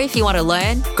 so if you want to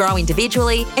learn, grow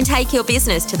individually, and take your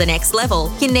business to the next level,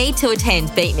 you need to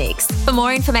attend Beat Mix. For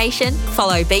more information,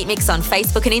 follow Beat Mix on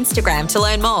Facebook and Instagram to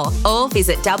learn more, or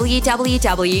visit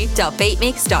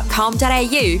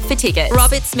www.beatmix.com.au for tickets.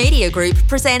 Roberts Media Group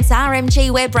presents RMG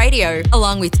Web Radio,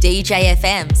 along with DJ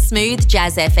FM, Smooth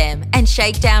Jazz FM, and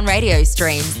Shakedown Radio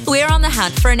streams. We're on the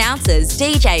hunt for announcers,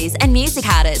 DJs, and music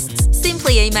artists.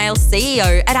 Simply email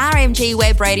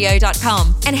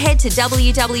ceo@rmgwebradio.com and head to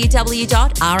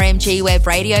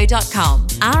www.rmgwebradio.com.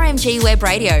 RMG Web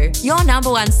Radio, your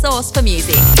 #1 source for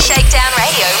music. Shakedown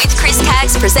Radio with Chris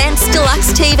Caggs presents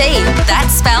Deluxe TV.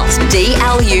 That's spelt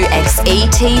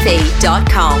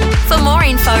DLUXETV.com. For more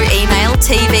info, email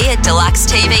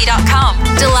tv@deluxetv.com.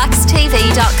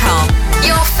 Deluxetv.com,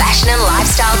 your fashion and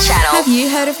lifestyle channel. Have you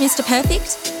heard of Mr.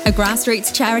 Perfect? A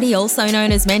grassroots charity also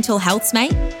known as Mental Health's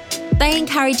Mate? They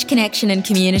encourage connection and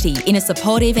community in a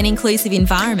supportive and inclusive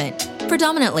environment,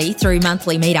 predominantly through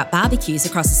monthly meet-up barbecues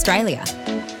across Australia.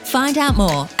 Find out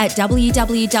more at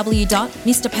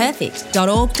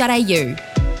www.mrperfect.org.au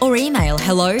or email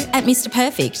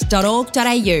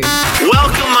hello@mrperfect.org.au.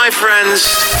 Welcome, my friends.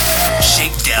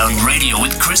 Shakedown Radio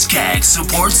with Chris Caggs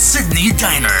supports Sydney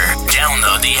Diner.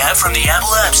 Download the app from the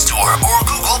Apple App Store or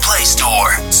Google Play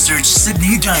Store. Search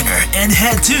Sydney Diner and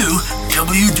head to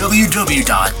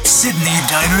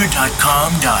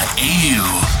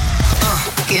www.sydneydiner.com.au.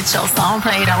 Get your song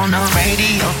played on the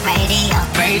radio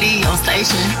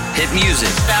station. Hit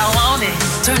music. I want it.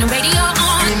 Turn the radio on.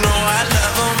 You know I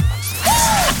love 'em.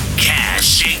 Cash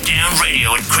Shakedown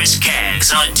Radio with Chris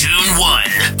Caggs on Tune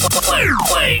 1.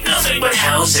 Play nothing but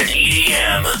house and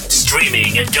EDM.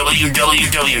 Streaming at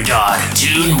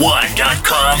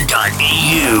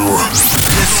www.tune1.com.au.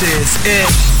 This is it.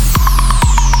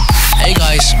 Hey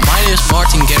guys, my name is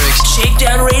Martin Garrix.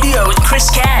 Shakedown Radio with Chris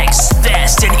Caggs.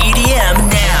 Best in EDM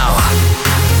now.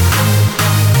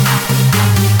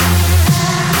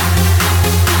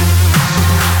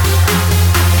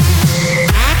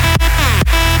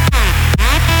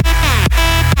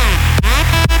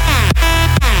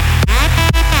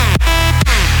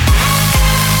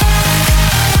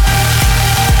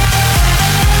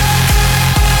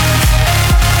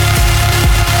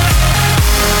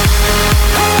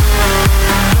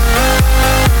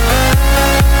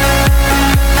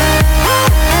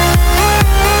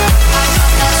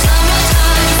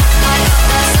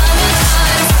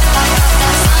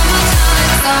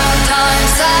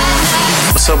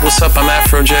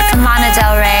 microphone check. Lana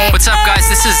Del Rey. What's up, guys?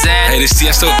 This is Zed. Hey, this is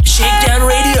Tiesto. Shakedown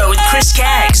Radio with Chris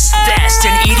Caggs. Best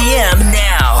in EDM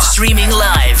now. Streaming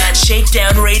live at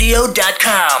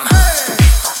shakedownradio.com.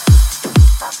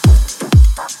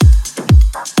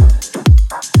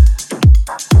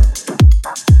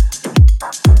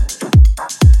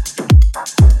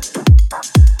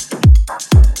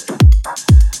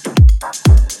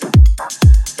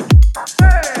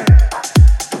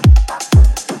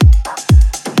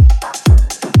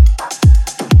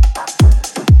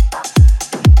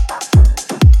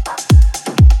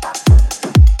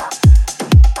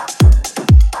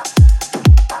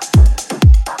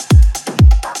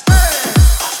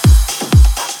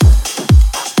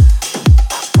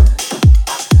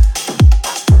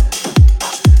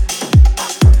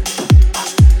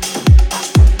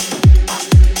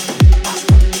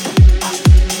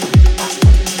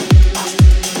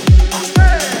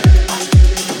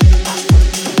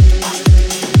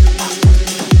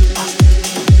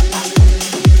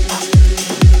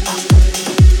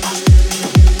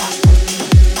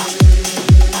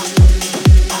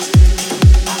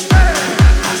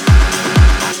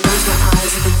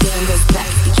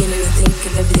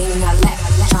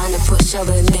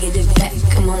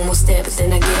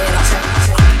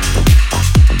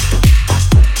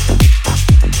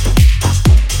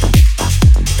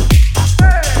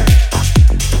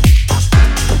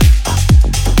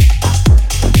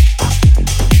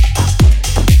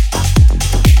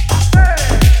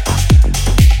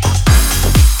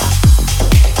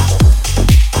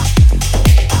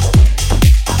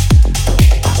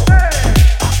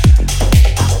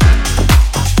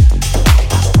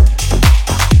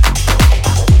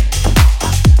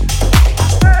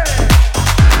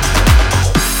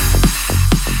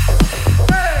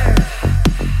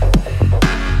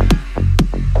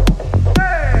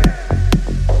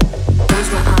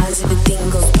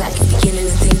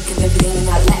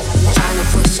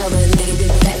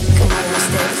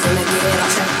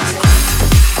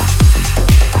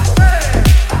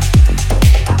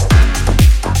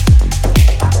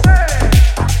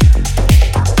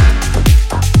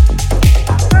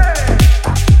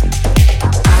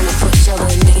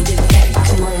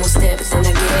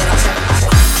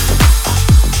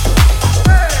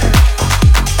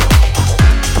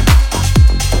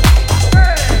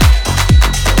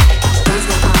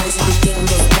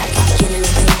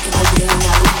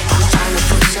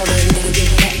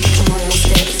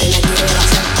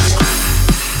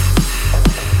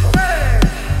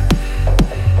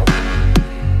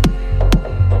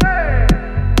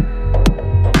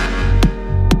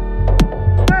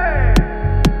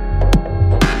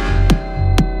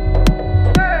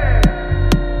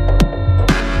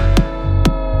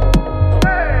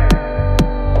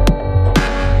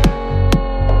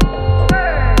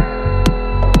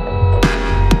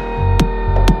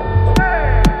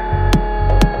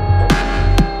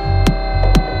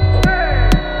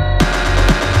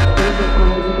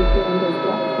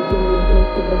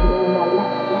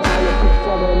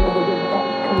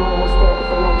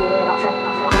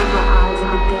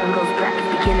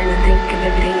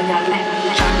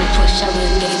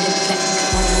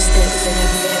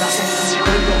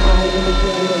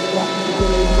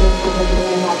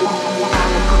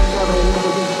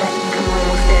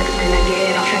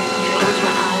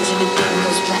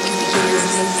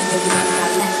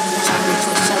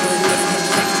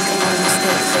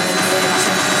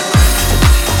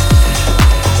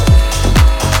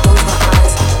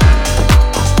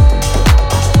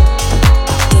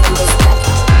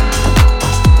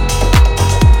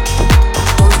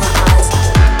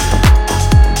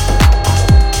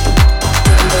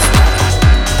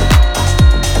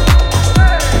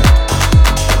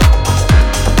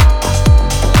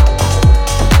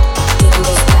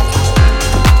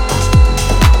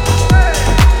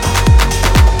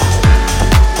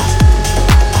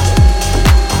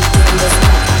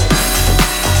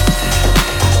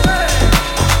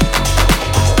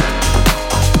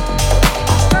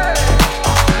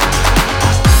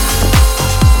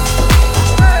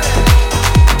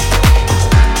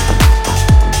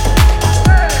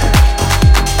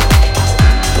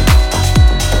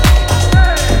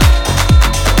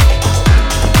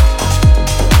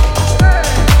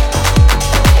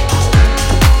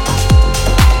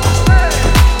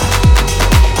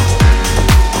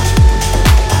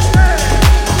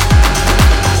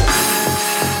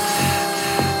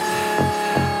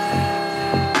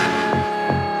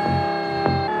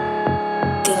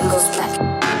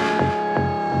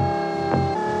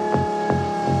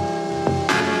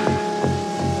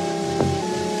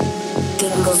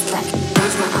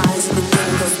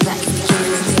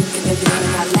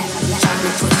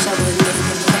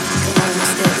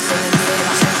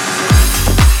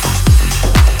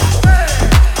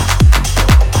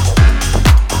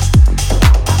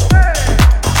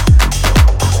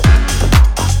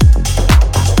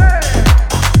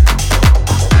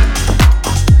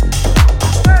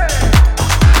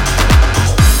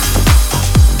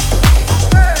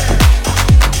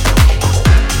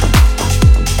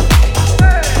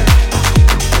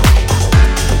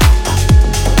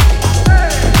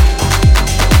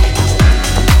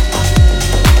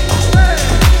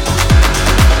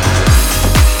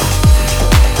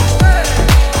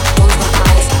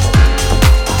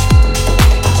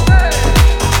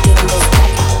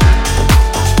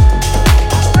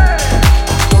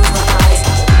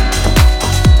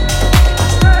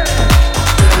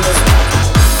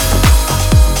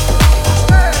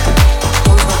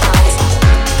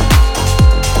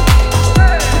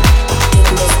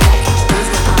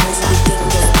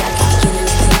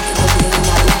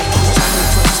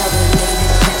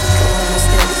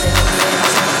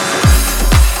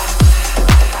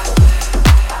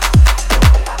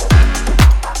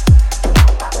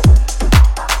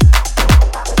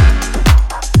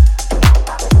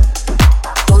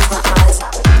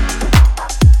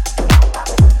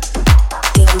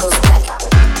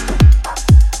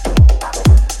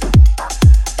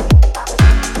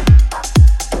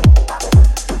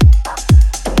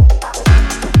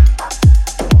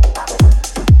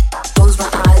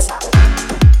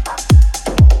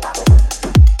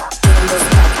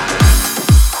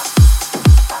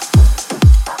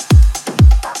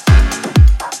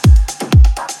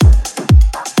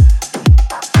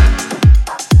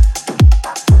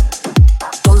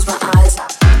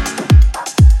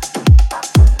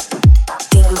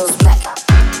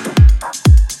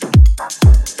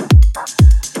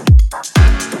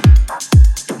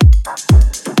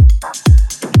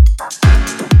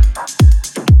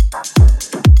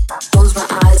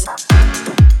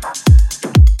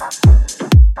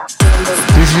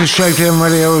 Shakedown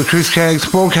Radio with Chris Caggs,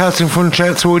 broadcasting from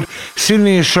Chatswood,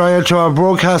 Sydney, Australia, to our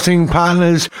broadcasting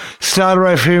partners, Starter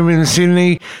FM in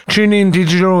Sydney, TuneIn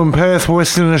Digital in Perth,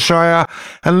 Western Australia,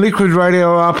 and Liquid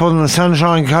Radio up on the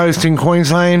Sunshine Coast in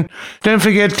Queensland. Don't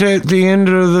forget to, at the end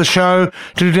of the show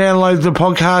to download the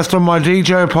podcast on my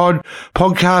DJ Pod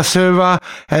podcast server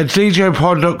at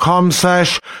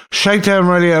djpod.com/Shakedown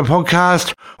Radio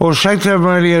Podcast or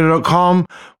shakedownradio.com.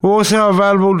 We're also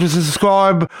available to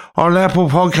subscribe on Apple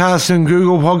Podcasts and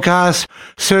Google Podcasts.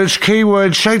 Search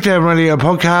keyword Shakedown Radio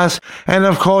Podcast. And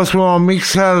of course, we're on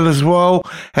Mixcloud as well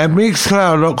at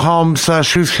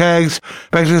mixcloud.com/ChrisCags.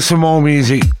 Back to some more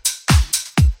music.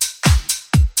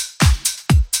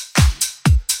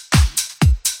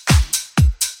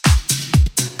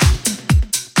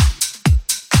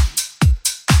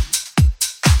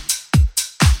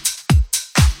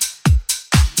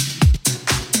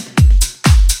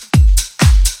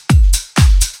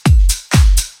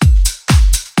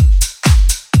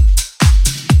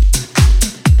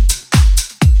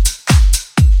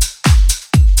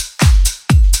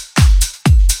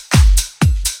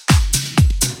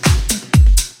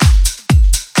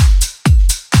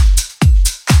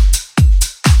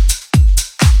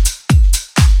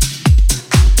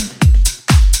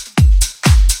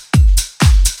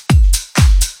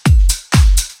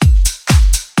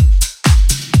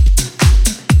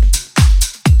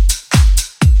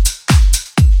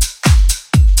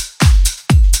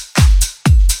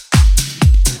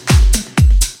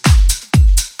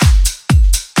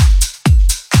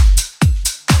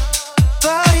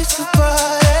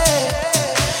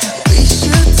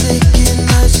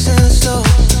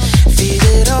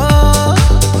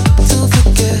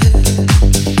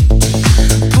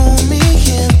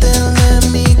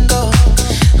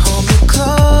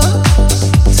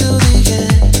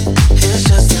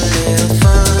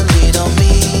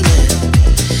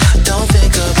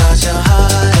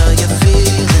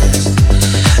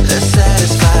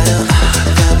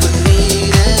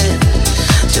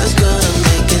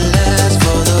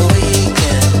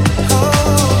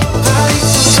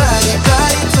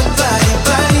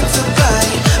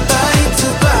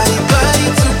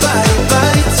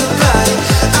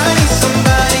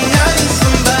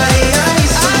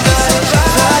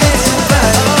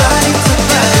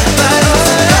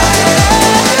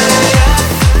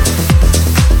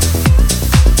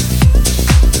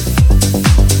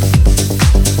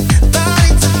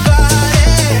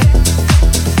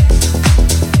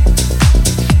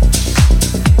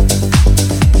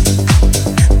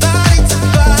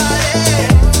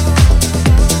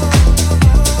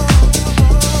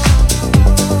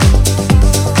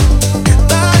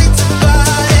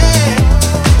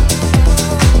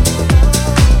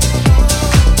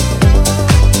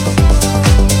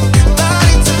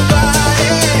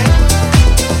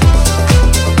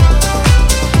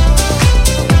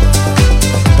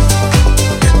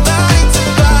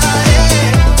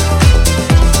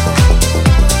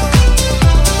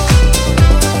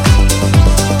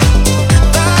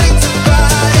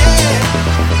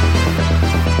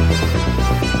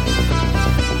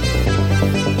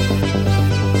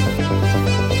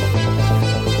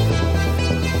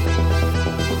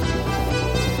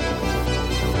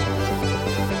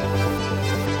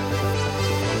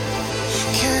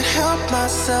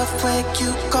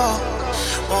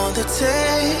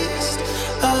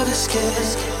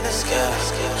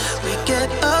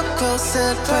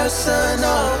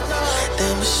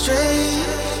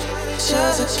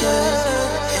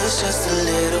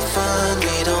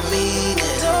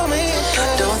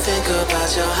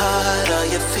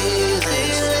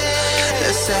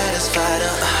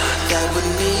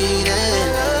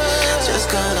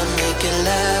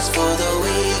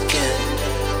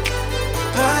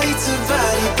 Body to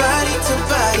body, body to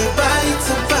body, body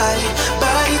to body,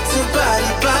 body to body.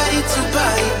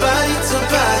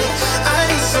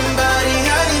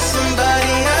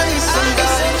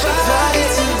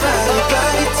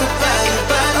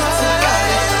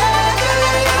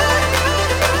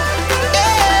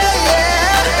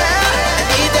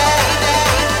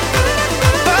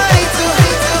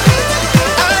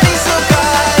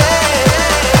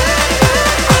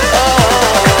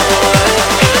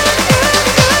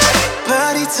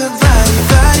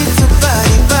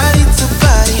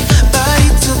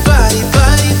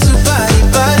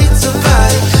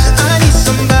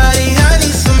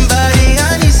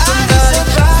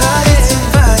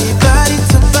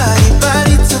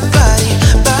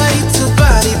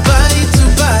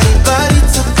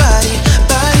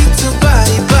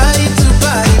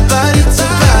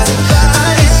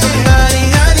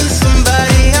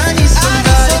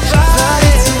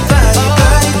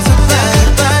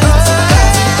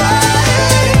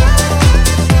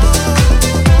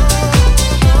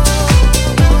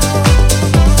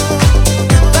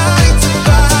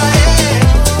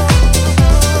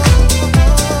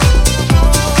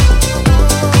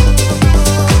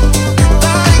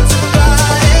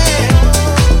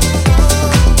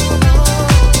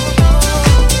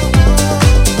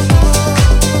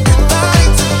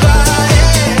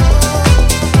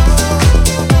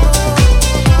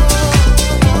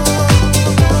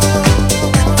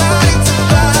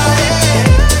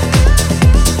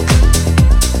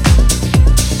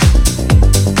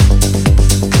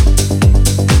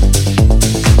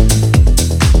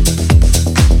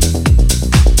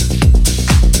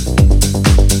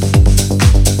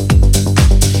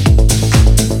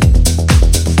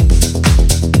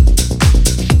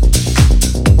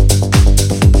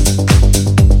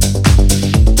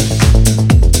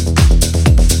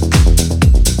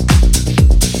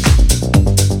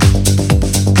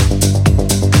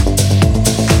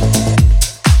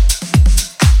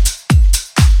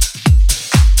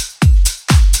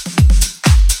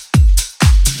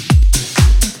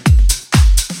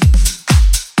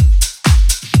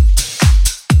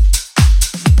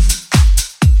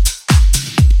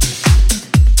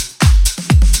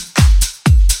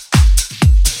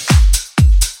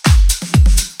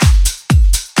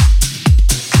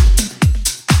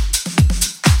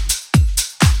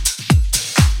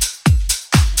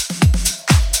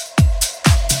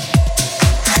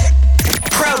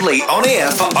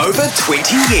 air for over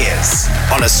 20 years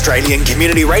on Australian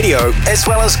Community Radio, as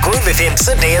well as Groove FM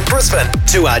Sydney and Brisbane,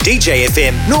 to our DJ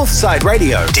FM Northside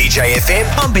Radio, DJ FM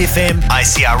Pump FM,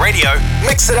 ICR Radio,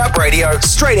 Mix It Up Radio,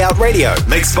 Straight Out Radio,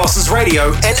 Mix Bosses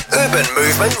Radio, and Urban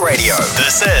Movement Radio.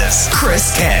 This is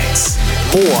Chris Caggs.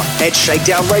 More at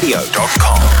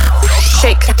shakedownradio.com.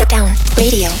 Shakedown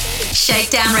Radio.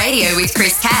 Shakedown Radio with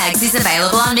Chris Caggs is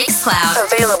available on Mixcloud.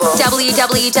 Available.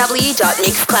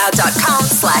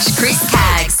 www.mixcloud.com/Chris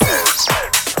Caggs.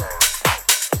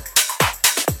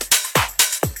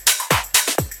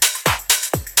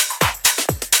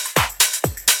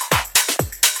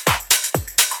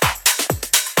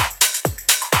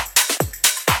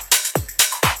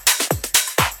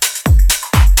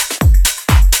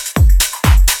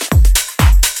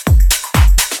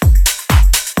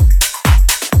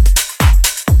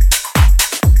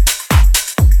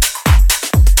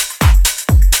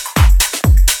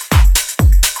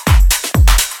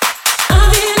 I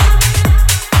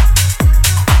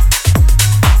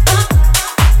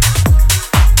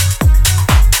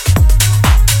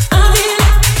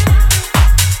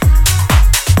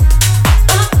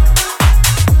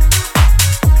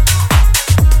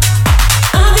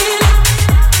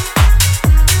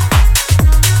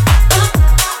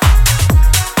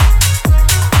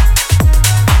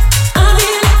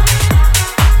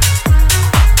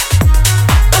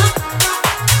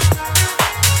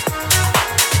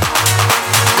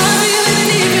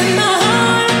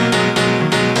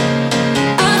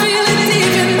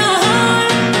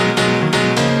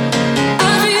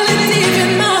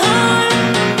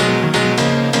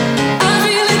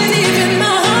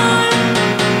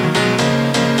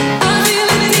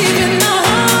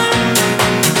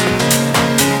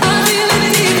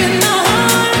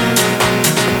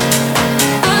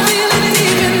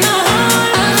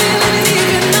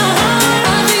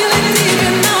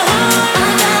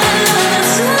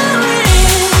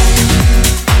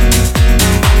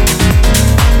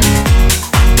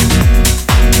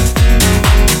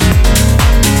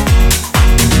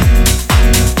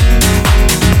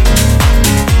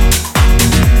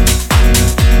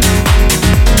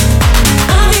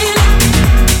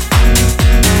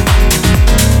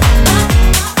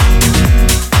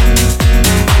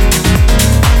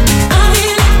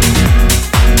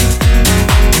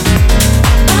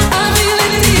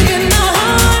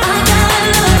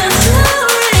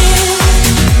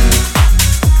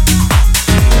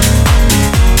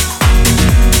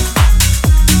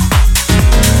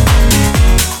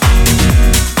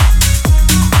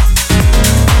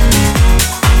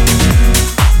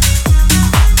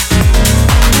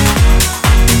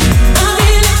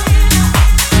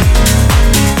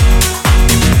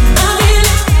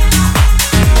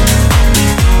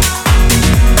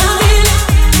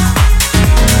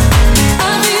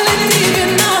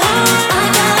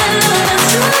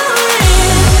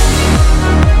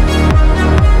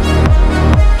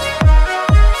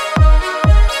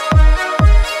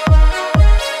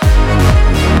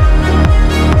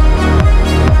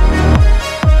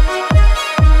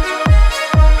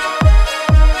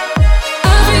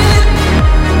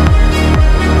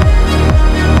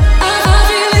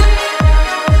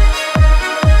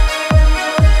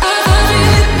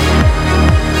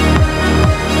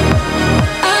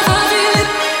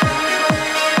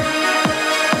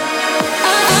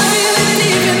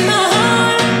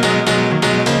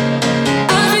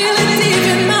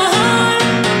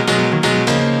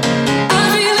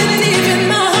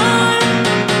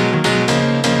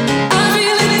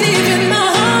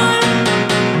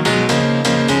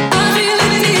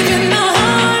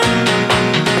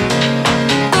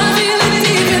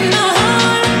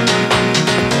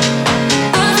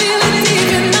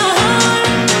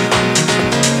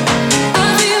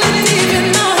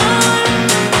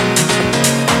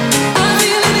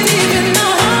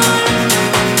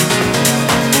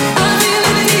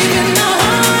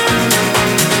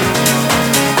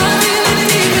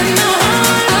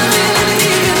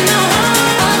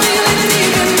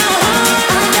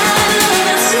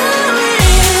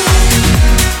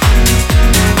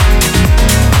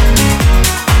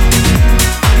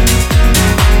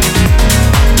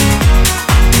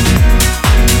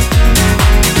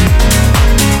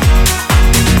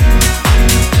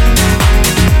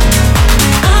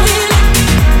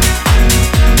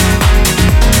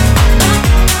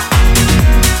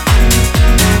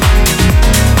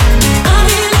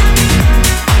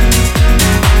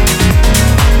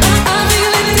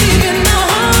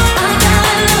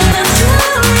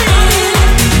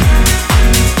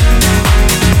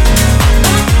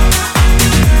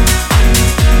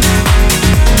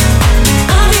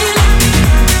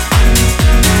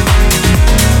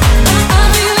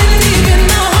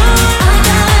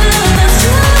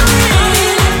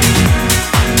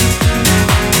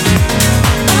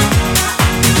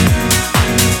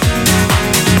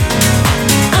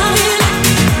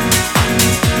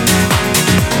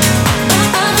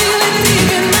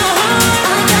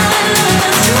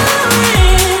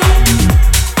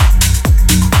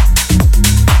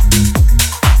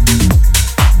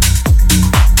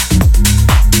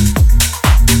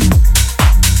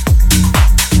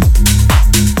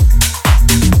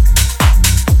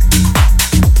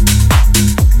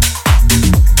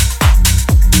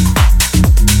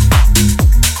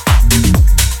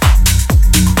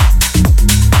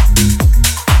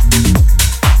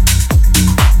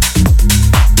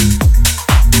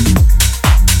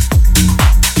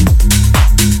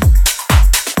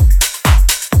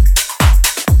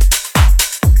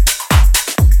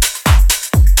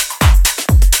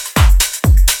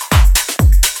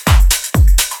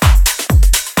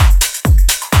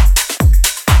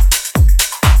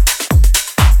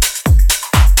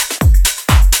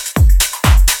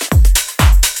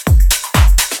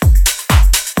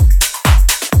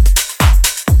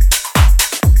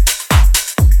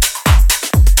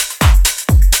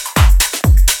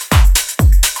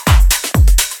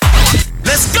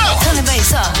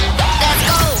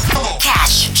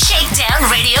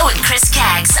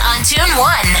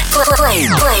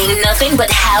nothing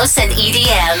but house and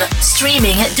EDM.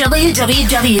 Streaming at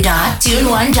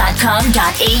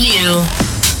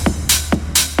www.tune1.com.au.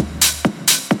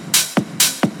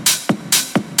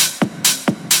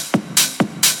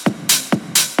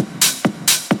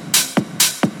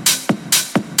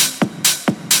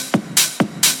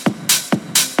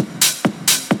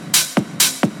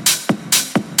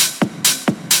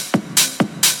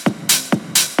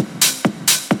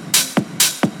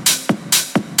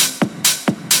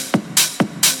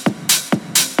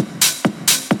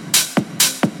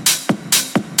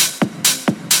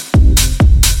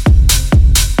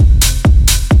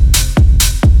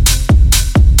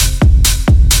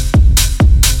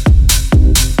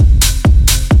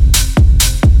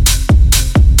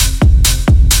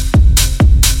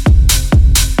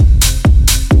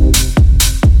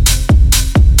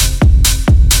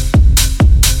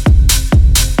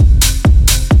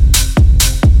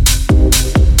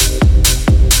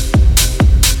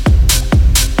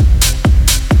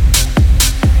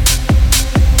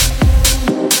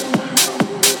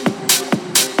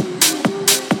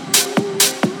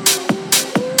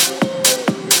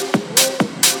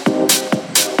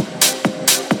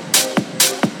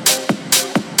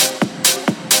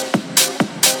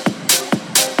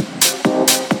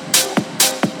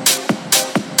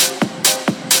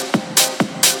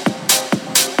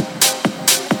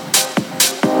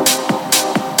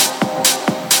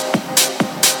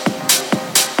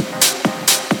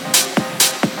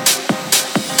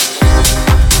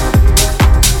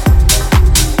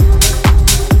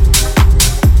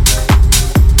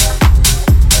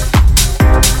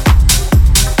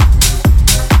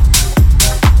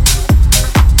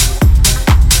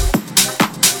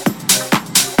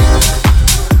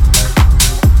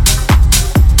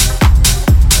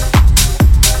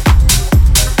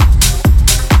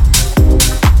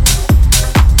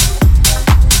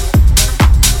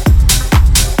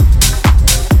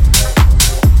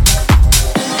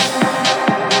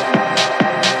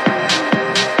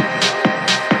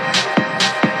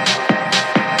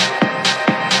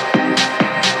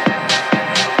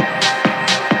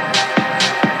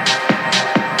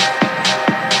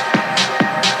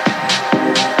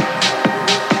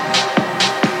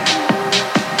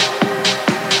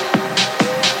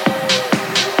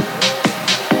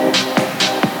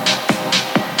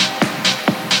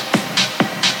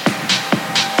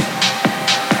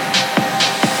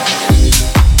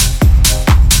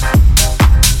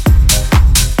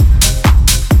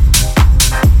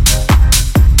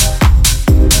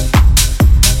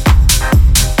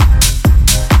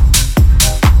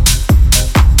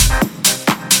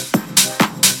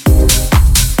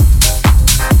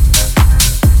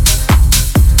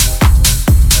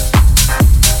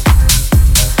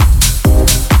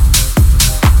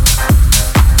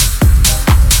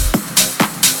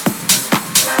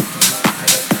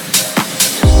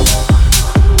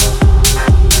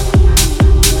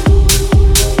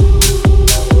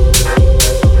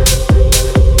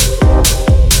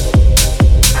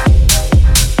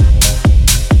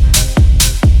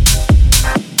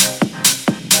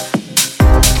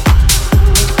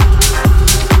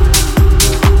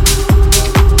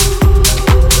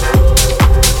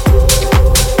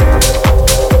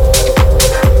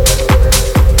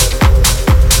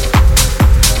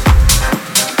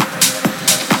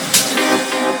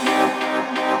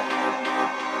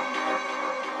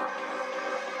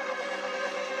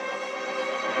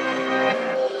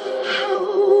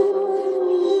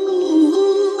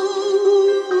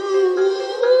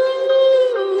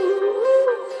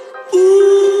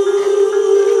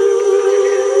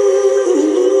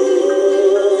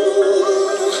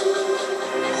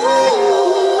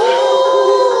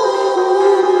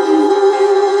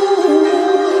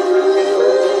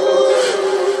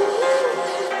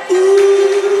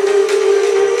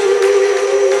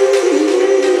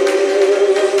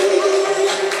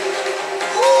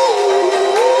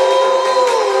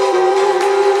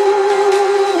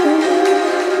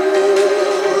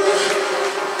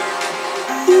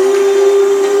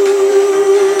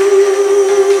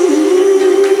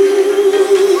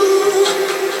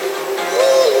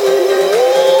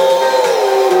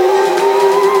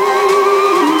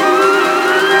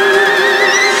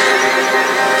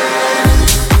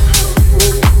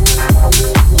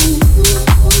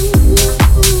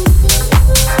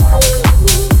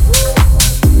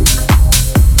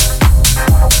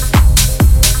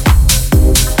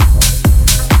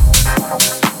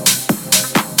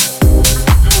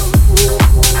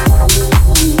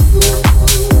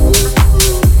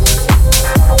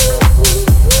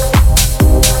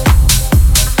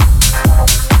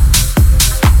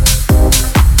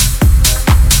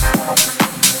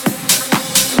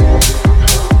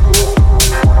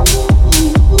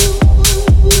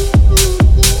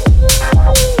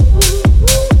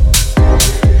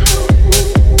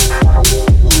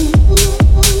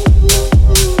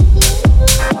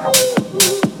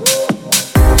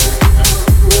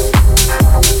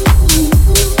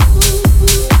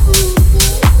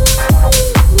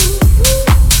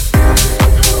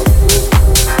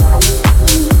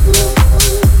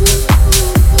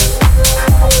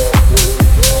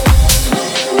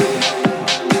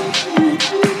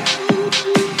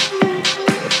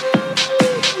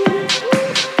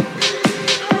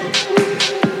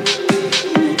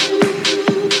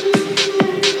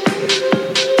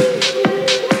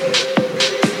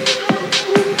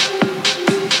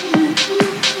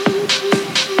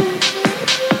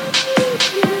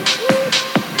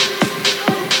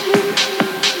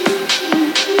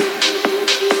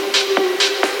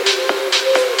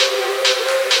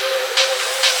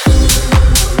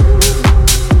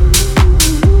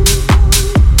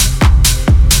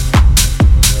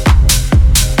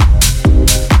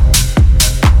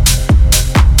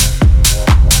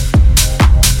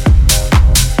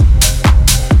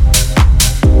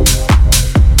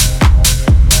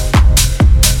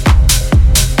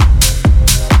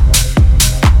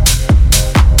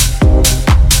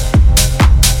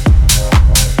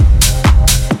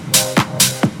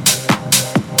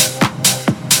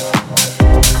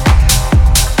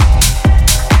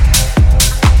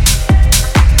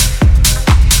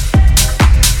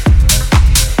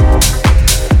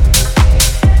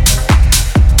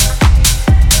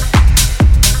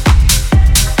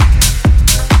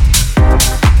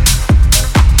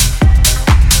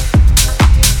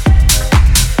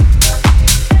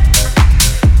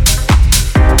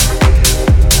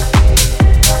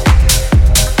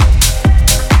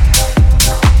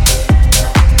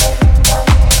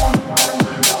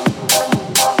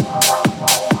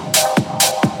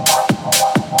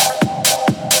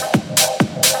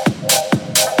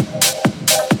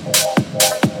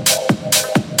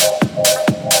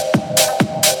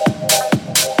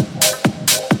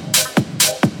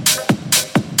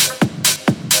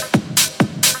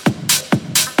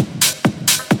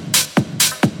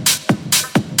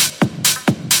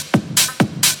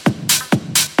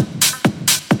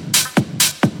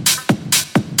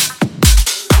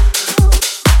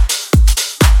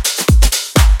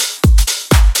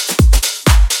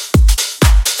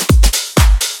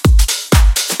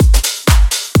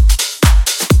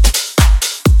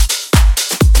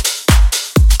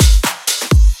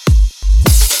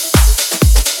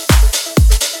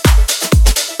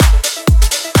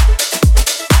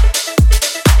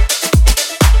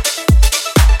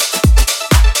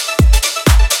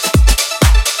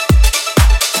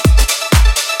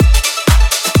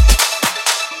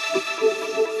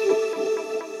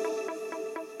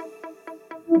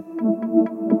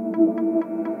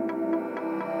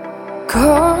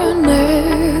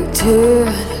 Connected,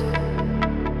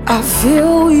 I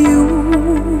feel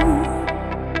you.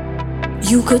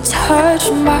 You could touch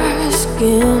my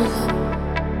skin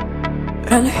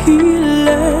and heal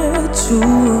it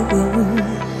too.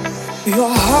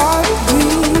 Your heart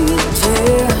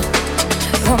beating,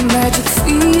 a magic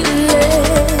feeling.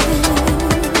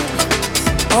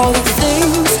 All the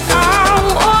things I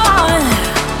want,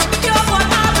 you're what I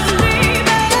believe in.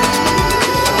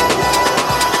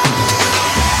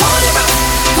 Hold your breath,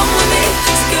 come with me,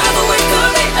 together we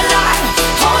could be alive.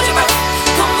 Hold your breath,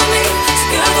 come with me,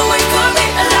 together we could be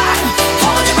alive.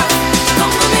 Hold your breath,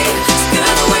 come with me,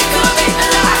 together we could be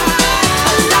alive.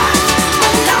 Alive,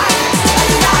 alive,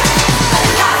 alive,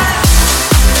 alive.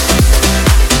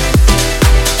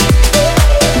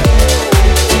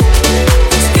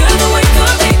 Together we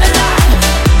could be alive.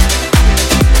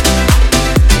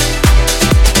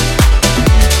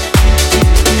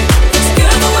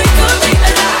 Together we could be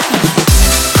alive.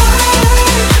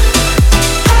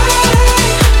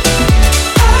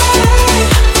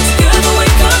 Together we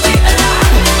could be alive.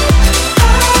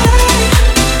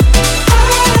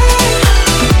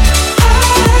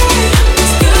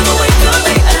 Together we could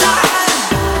be alive.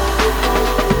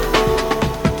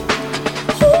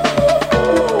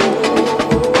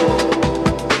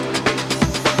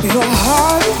 Your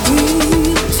heart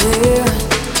beating,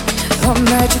 a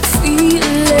magic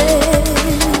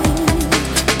feeling.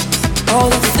 All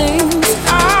the things I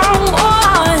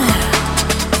want,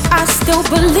 I still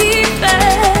believe in.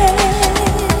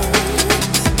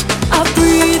 I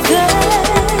breathe in,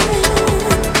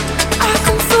 I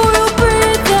can feel you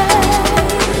breathing.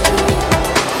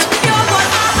 You're what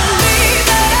I believe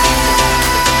in.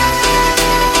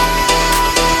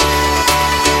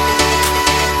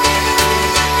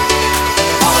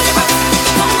 Hold your breath,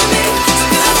 come with me,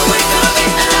 together we could be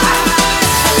alive.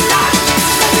 Alive,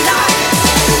 alive,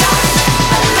 alive,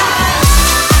 alive.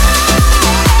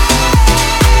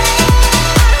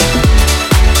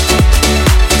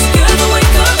 Together we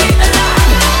could be alive.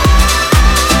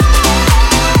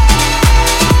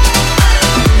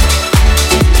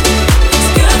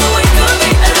 Together we could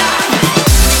be alive.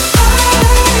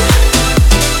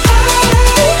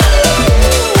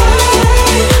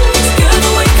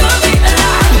 Together we could be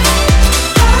alive.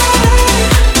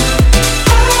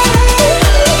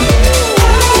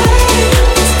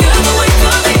 Together we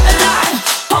could be alive.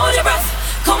 Hold your breath,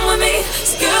 come with me.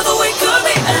 Together we could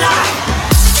be alive.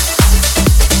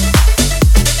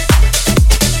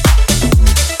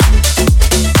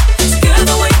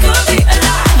 Together we could be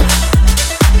alive.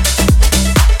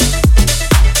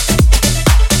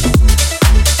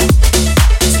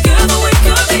 Together we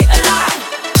could be alive.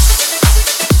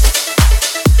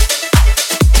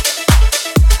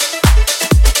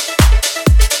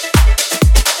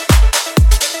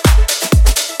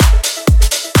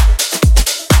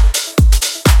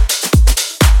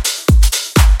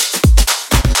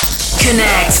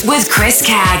 Connect with Chris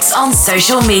Caggs on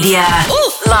social media.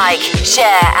 Like,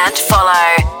 share, and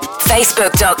follow.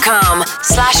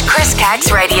 Facebook.com/Chris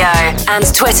Caggs Radio and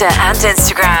Twitter and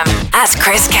Instagram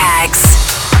 @Chris Caggs.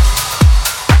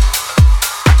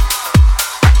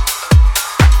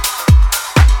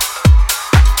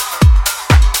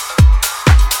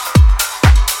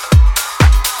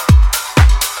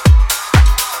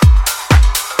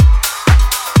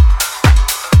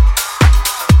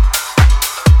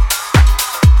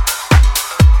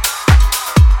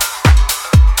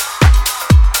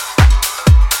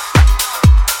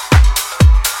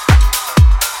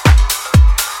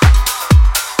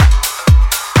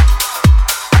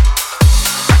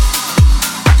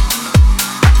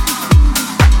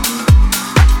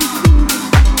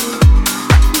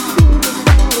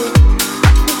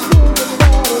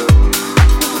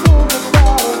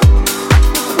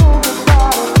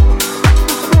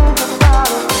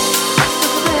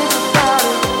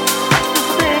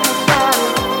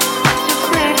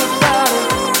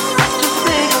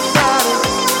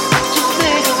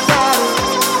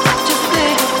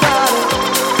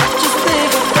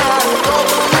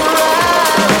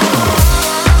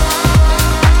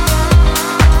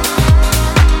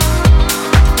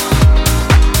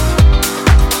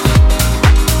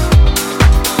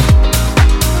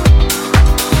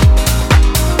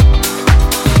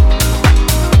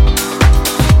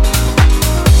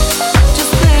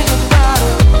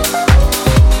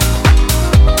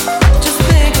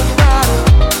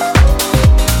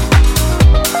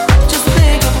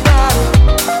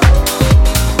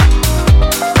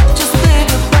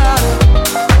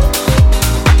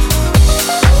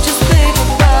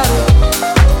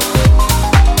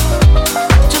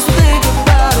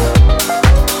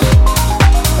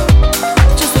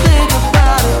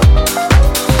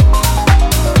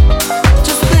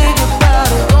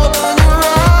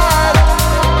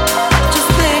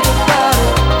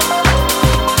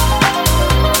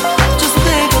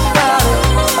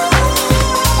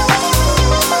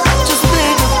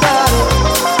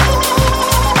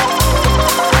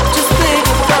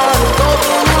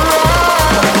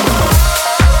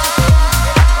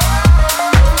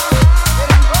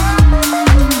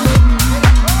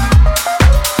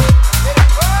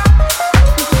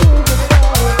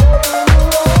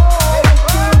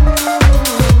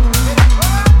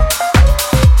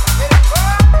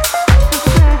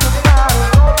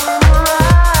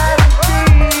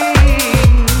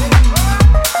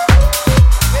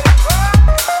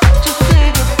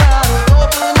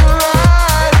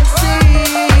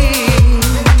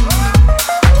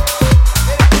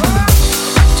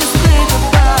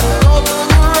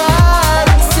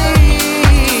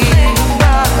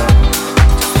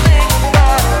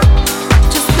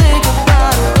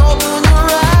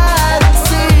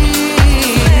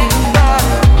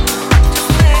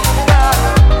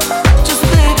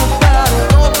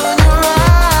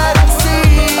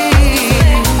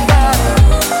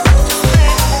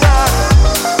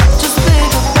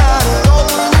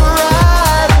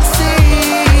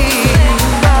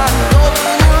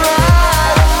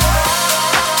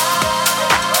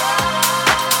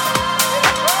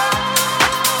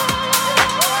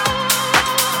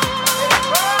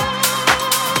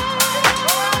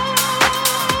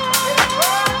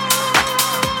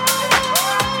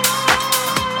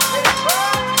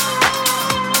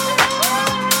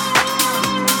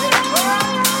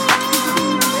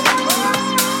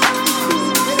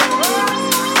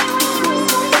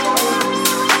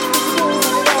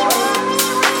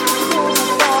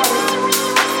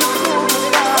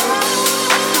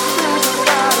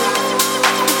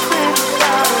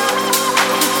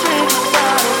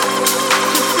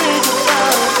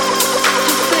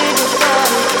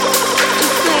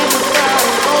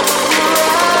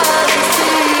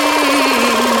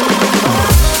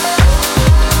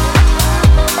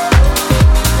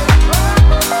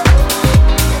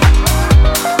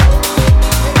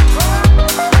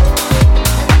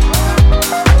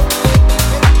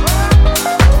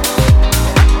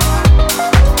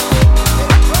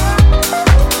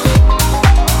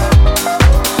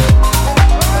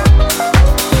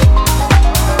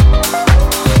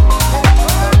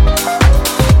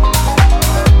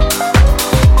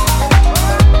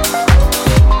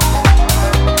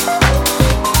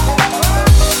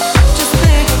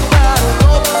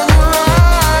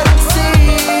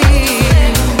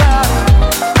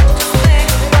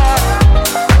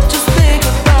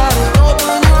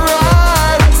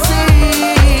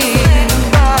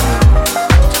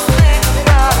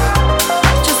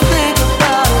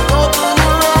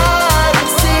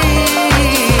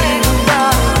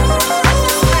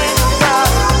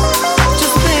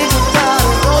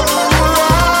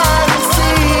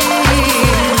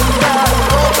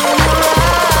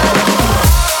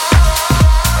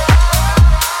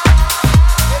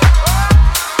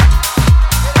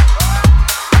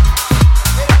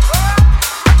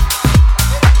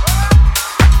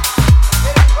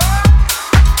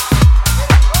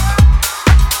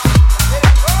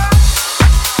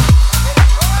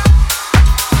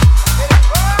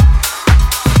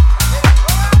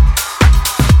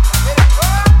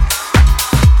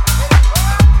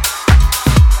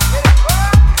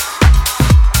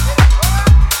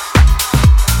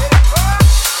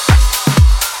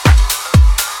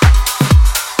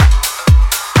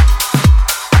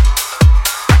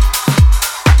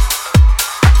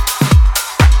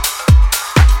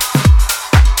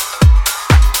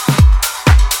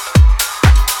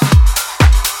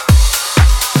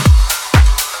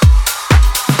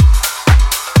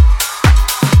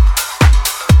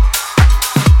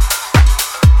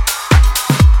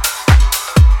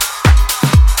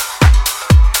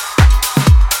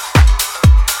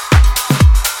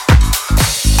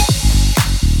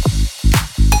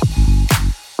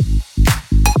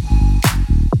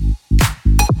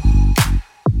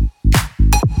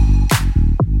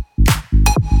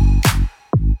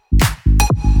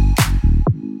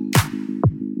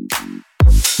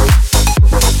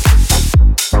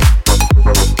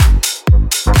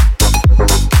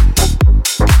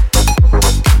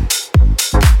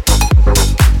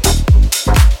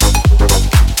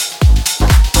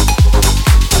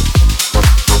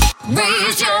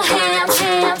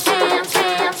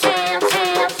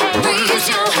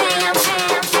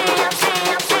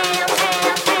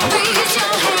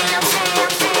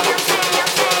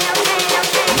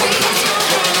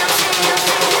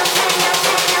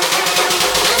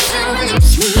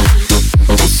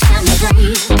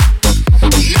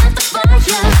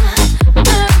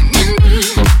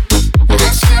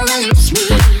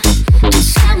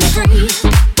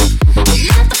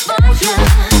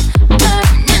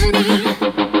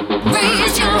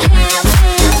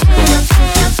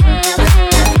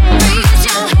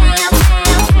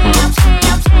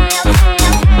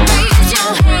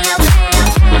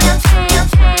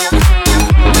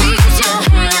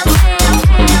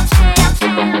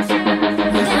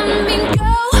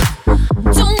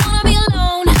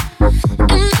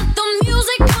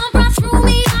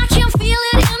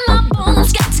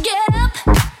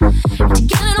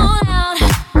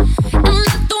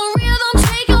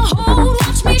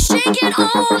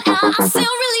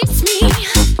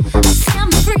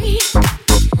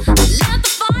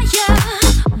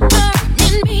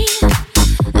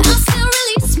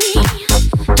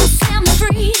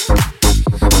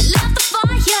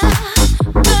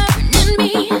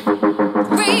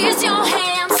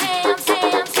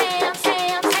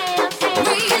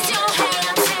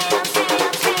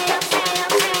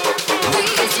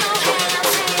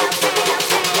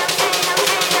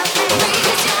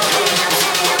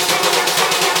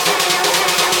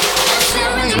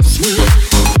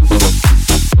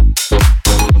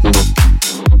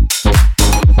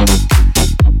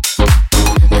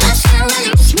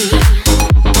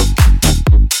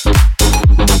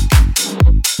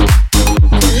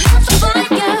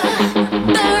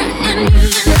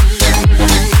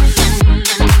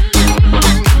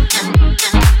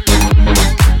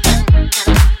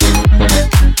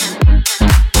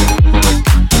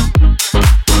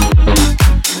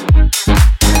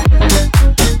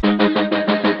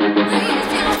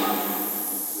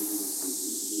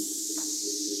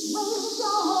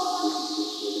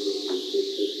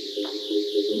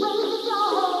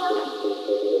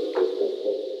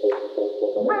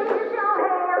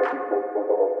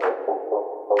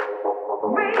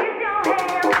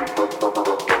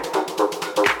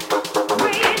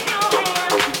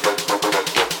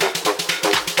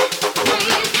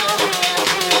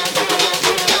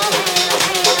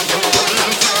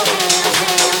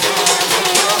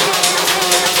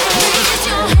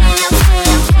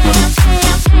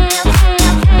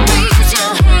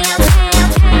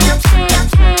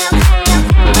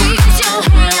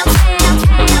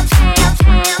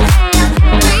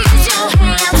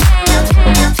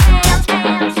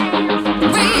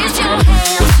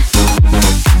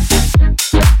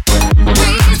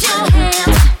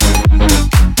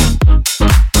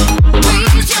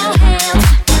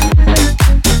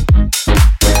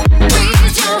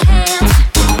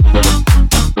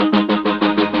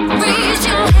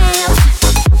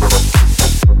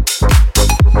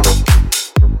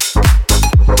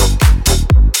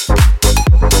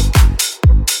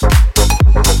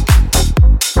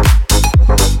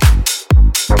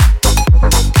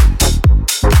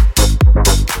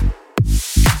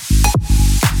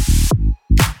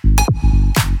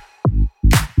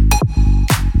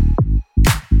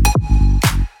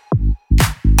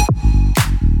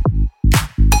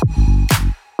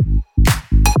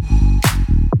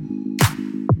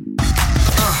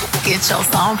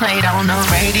 song played on the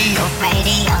radio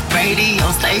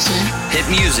station. Hit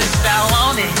music. I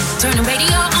want it. Turn the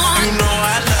radio on. You know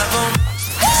I love 'em.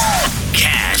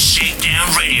 Cash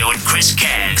Shakedown Radio and Chris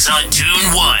Caggs on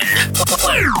Tune 1.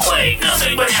 Play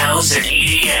nothing but house and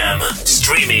EDM.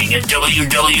 Streaming at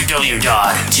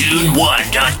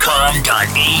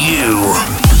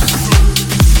www.tune1.com.au.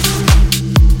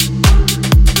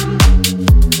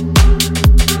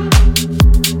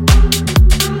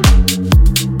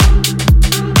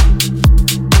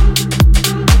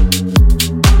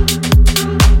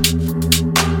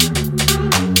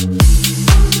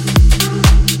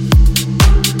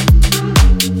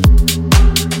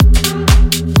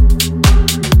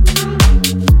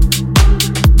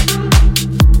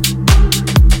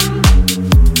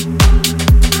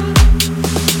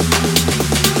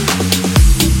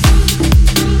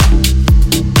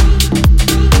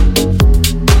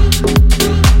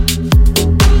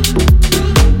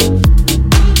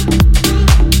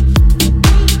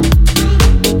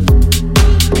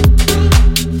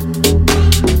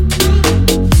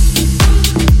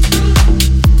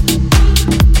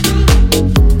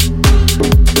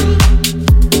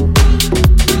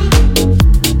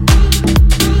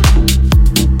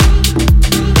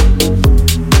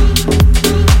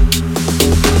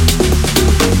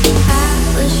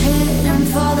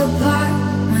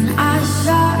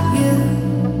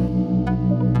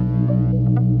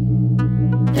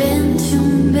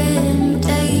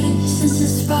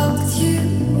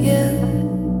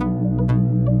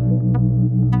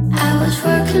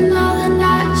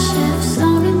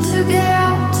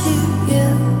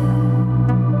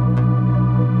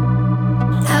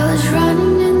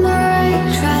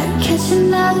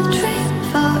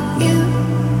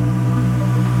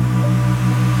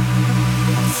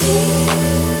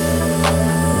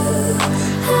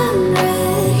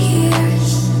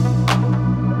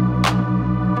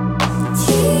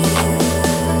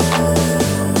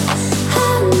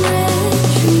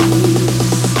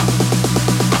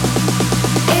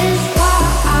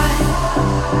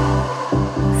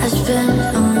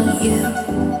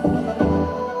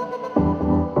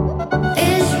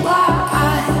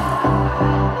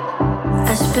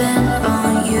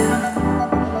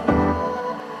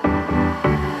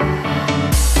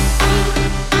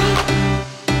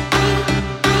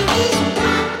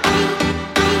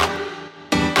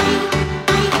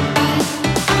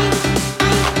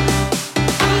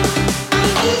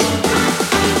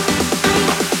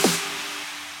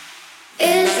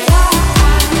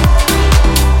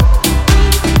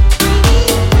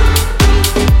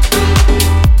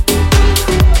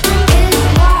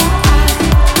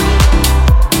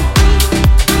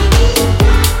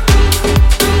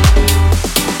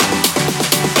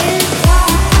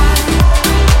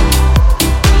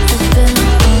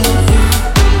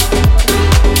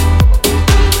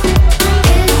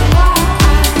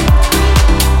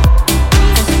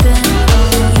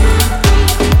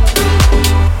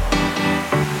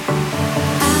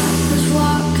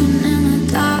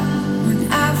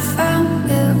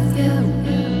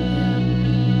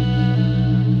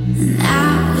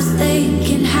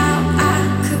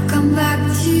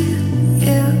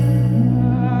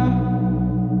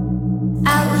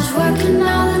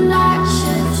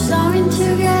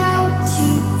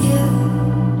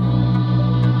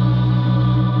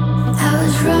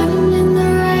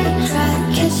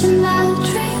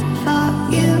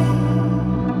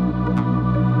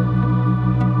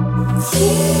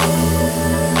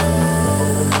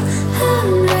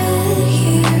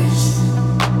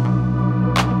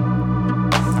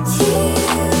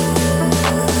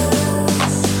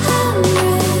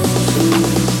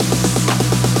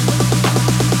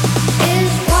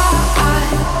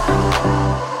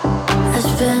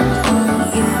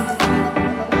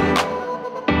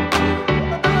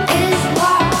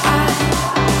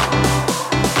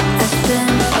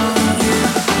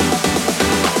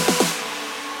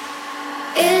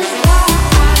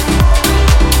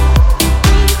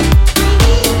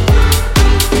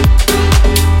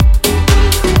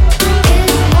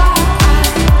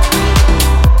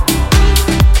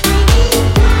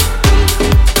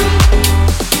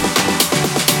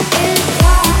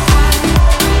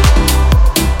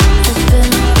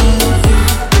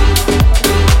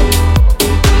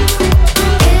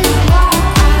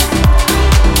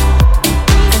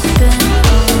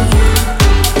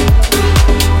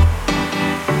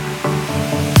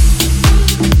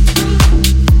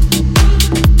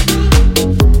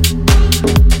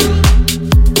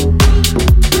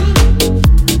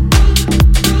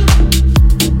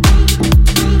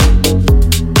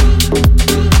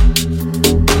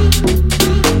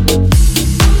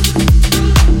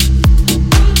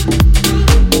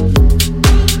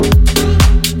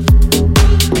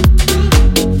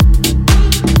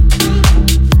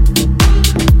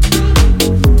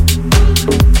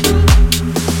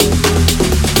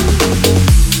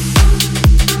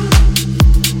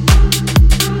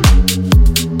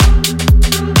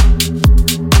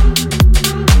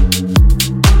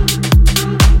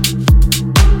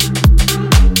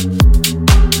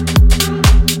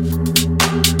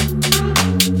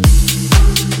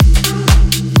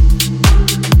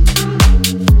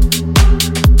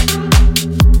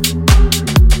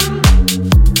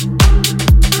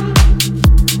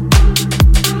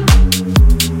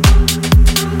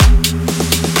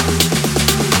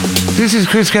 This is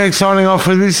Chris Gagg signing off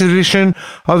for this edition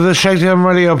of the Shakedown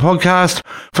Radio podcast.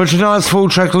 For tonight's full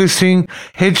track listing,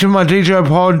 head to my DJ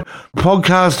Pod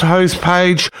podcast host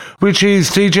page, which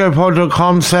is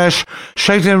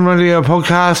djpod.com/Shakedown Radio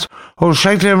podcast or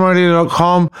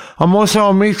shakedownradio.com. I'm also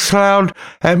on Mixcloud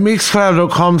at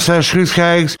mixcloud.com/Chris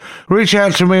Gaggs. Reach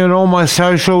out to me on all my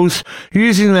socials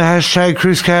using the hashtag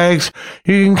Chris Gaggs.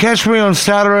 You can catch me on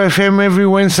Starter FM every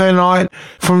Wednesday night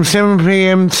from 7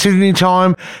 p.m. Sydney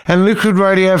time and Liquid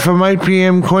Radio from 8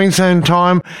 p.m. Queensland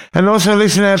time, and also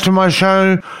listen out to my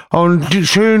show on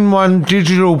Tune 1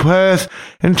 Digital Perth.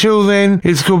 Until then,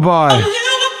 it's goodbye.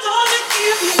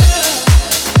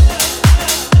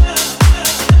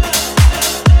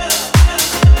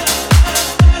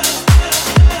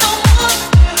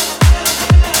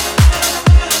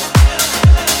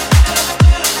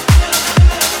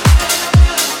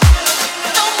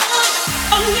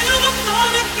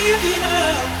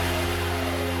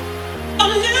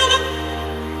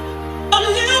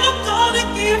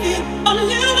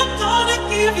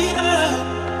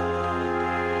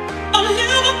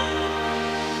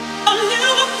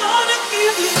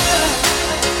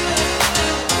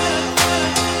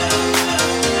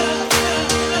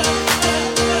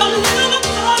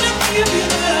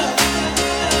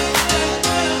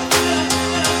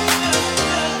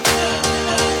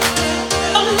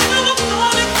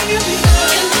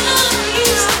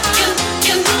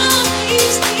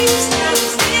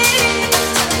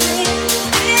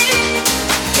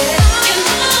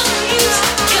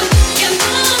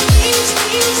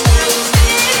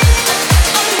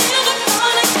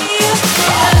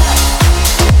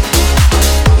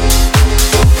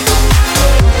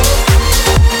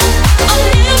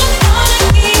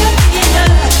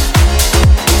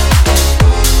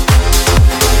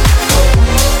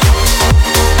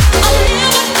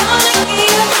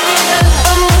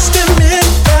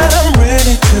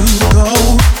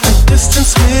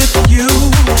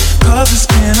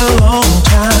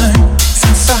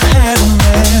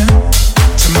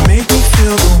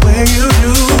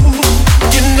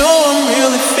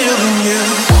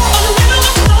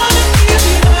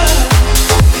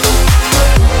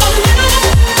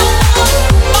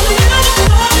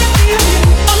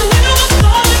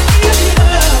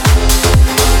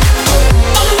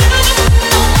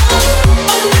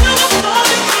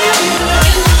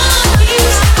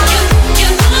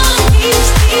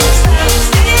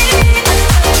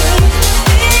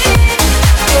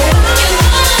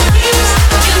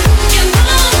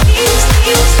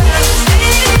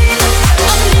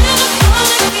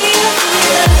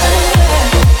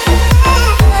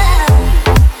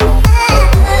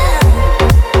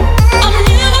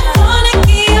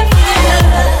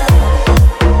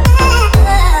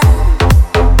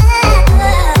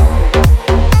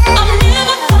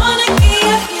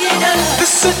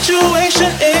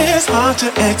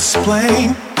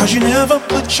 Explain, cause you never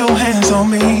put your hands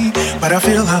on me, but I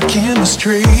feel our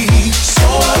chemistry, so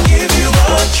I'll give you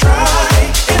a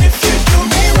try, and if you do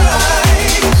me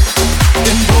right,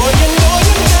 then boy you know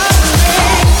you got me.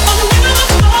 I'm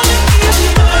never gonna give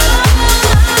you up. I'm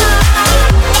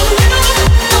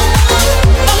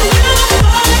never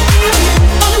gonna give you.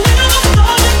 I'm never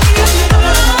gonna give you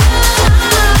up. I'm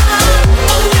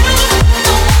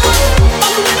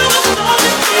never gonna give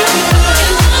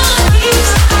you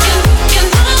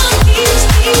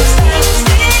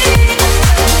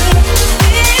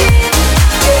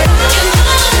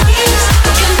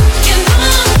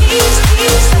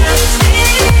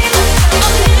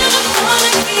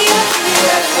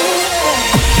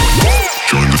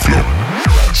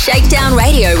Shakedown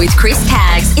Radio with Chris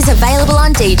Caggs is available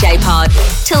on DJ Pod.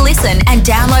 To listen and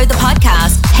download the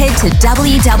podcast, head to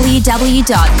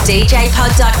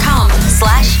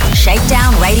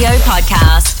www.djpod.com/Shakedown Radio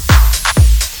Podcast.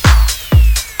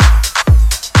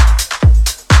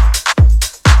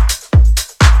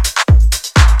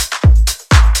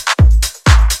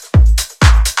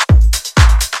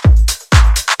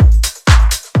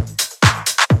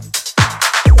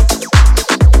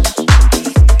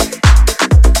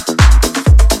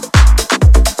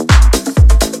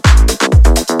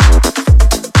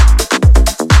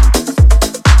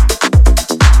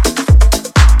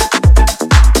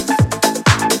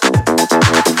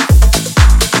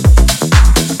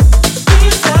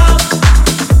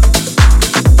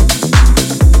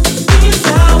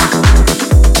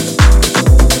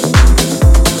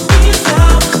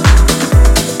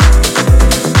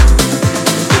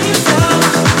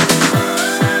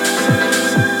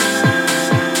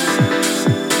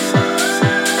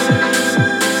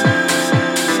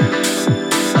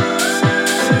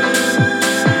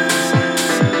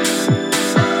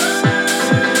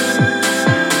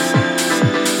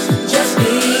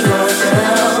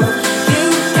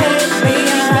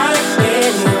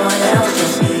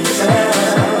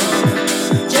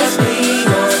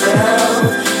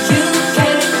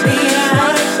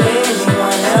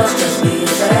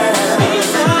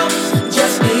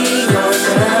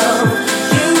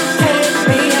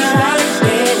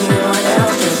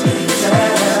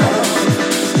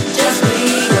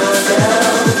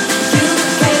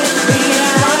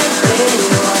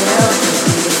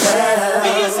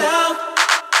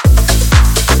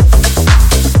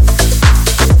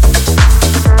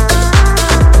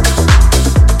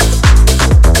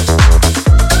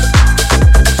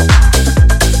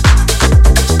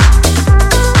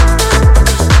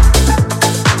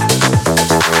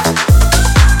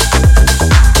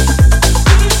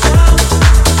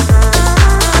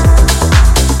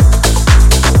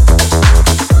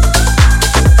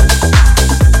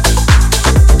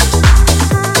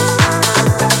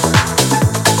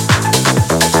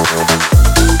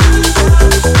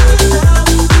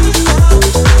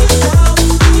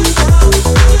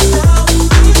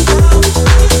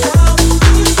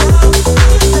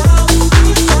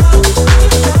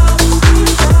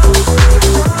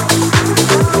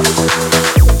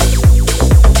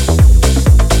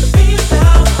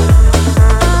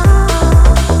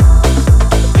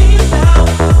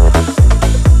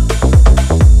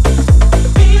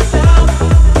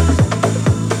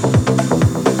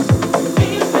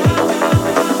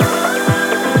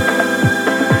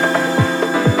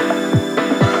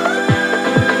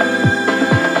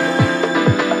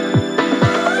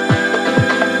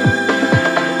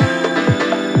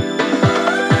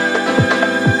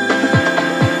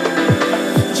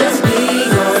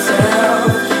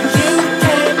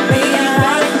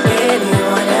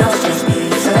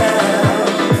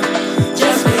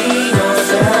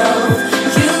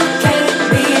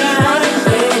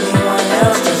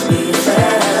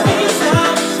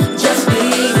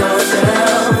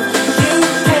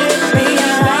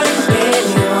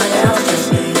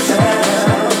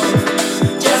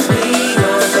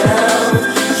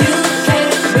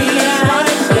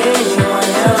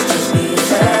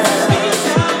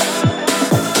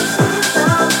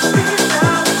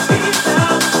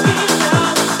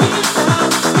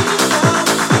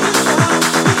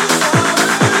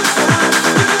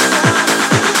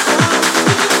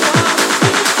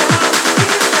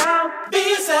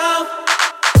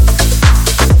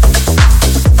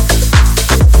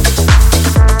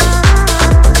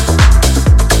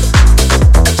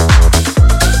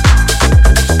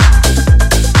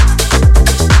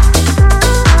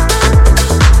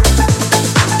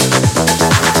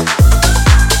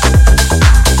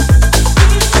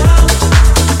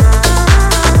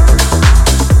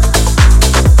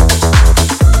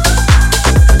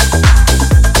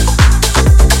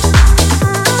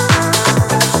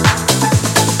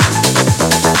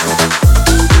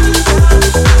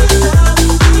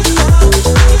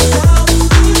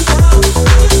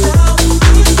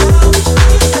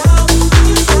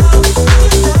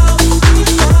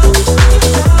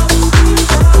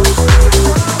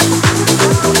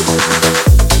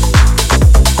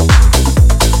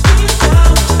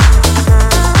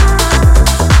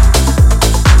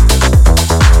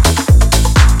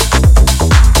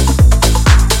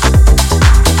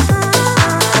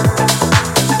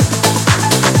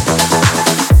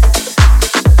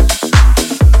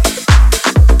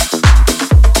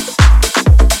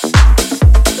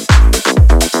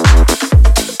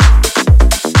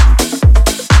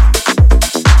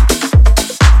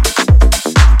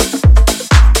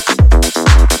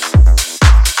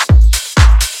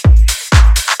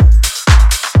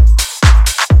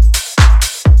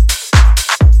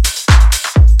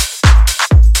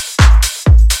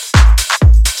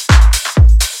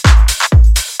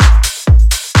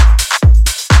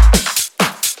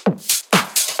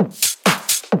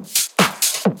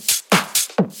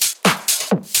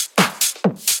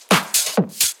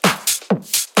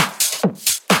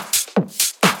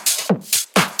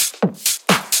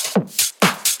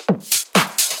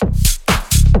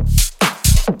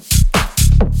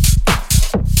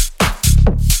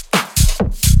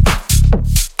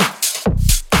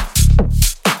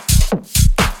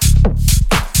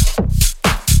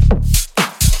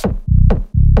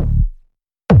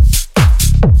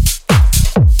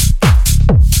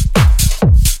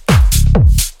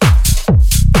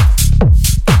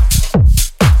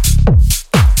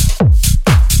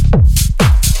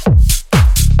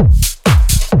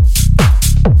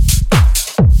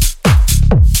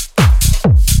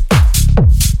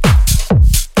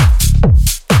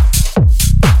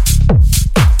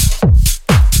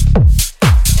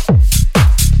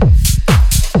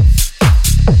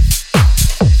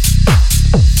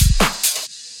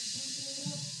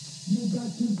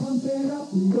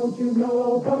 Don't you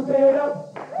know, pump it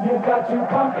up. You got to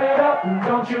pump it up.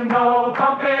 Don't you know,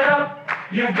 pump it up.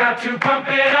 You got to pump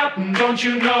it up. Don't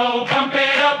you know, pump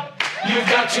it up. You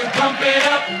got to pump it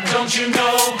up. Don't you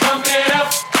know, pump it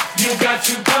up. You got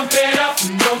to pump it up.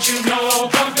 Don't you know,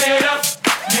 pump it up.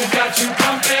 You got to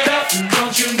pump it up.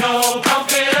 Don't you know,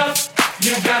 pump it up.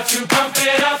 You got to pump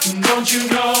it up. Don't you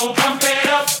know, pump it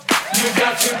up. You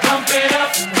got to pump it up.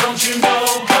 Don't you know, pump it up. You got to pump it up. Don't you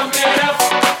know, pump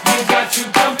it up. You got to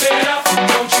pump it up.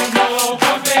 Don't you know,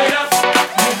 pump it up.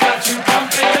 You got to pump it up. Don't you know, pump it up. You got to pump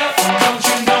it up.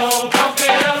 Don't you know, pump it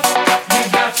up. You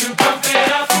got to pump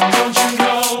it up. Don't you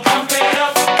know, pump it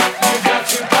up. You got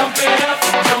to pump it up. Don't you know, pump it up. You got to pump it up.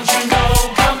 Don't you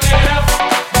know, pump it up.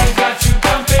 You got to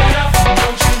pump it up.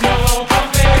 Don't you know, pump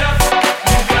it up. You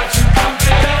got to pump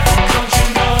it up. Don't you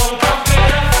know, pump it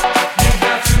up. You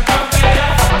got to pump it up.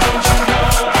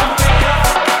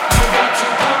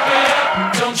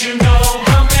 Don't you know,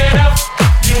 pump it up. You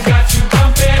got to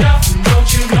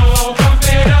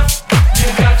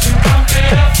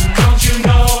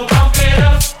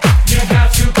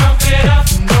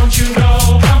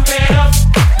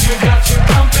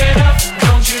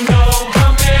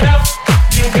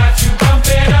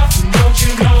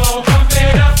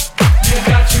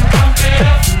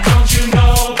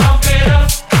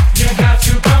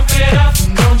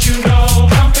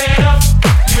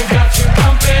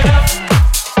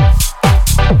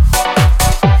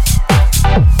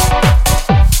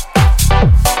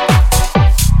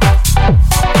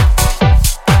it up.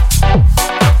 Don't you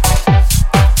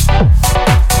know, pump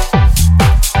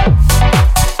it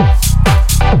up. You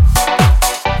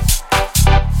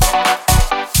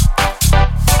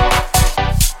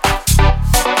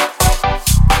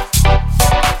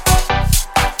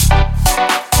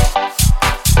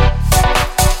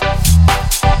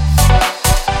got to pump it up.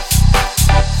 Don't you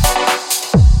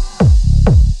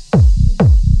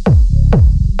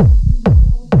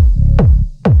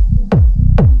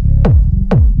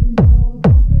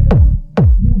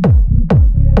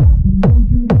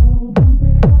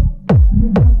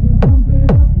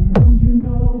know, pump it up. You got to pump it up. Don't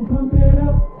you know, pump it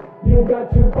up. You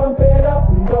got to pump it up. Don't you know, pump it up. You got to pump it up. Don't you know, pump it up. You got to pump it up. You got to pump it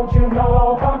up, don't you know,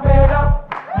 pump it up.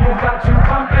 You got to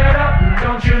pump it up, don't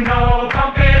you know, pump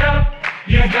it up.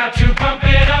 You got to pump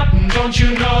it up, don't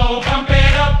you know, pump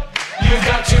it up.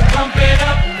 You got to pump it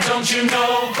up, don't you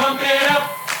know, pump it up.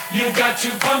 You got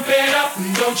to pump it up,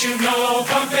 don't you know,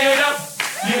 pump it up.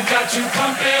 You got to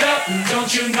pump it up,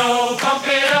 don't you know, pump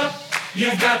it up.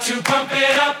 You got to pump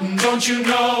it up, don't you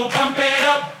know, pump it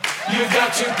up. You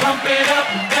got to pump it up,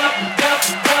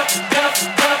 up, up.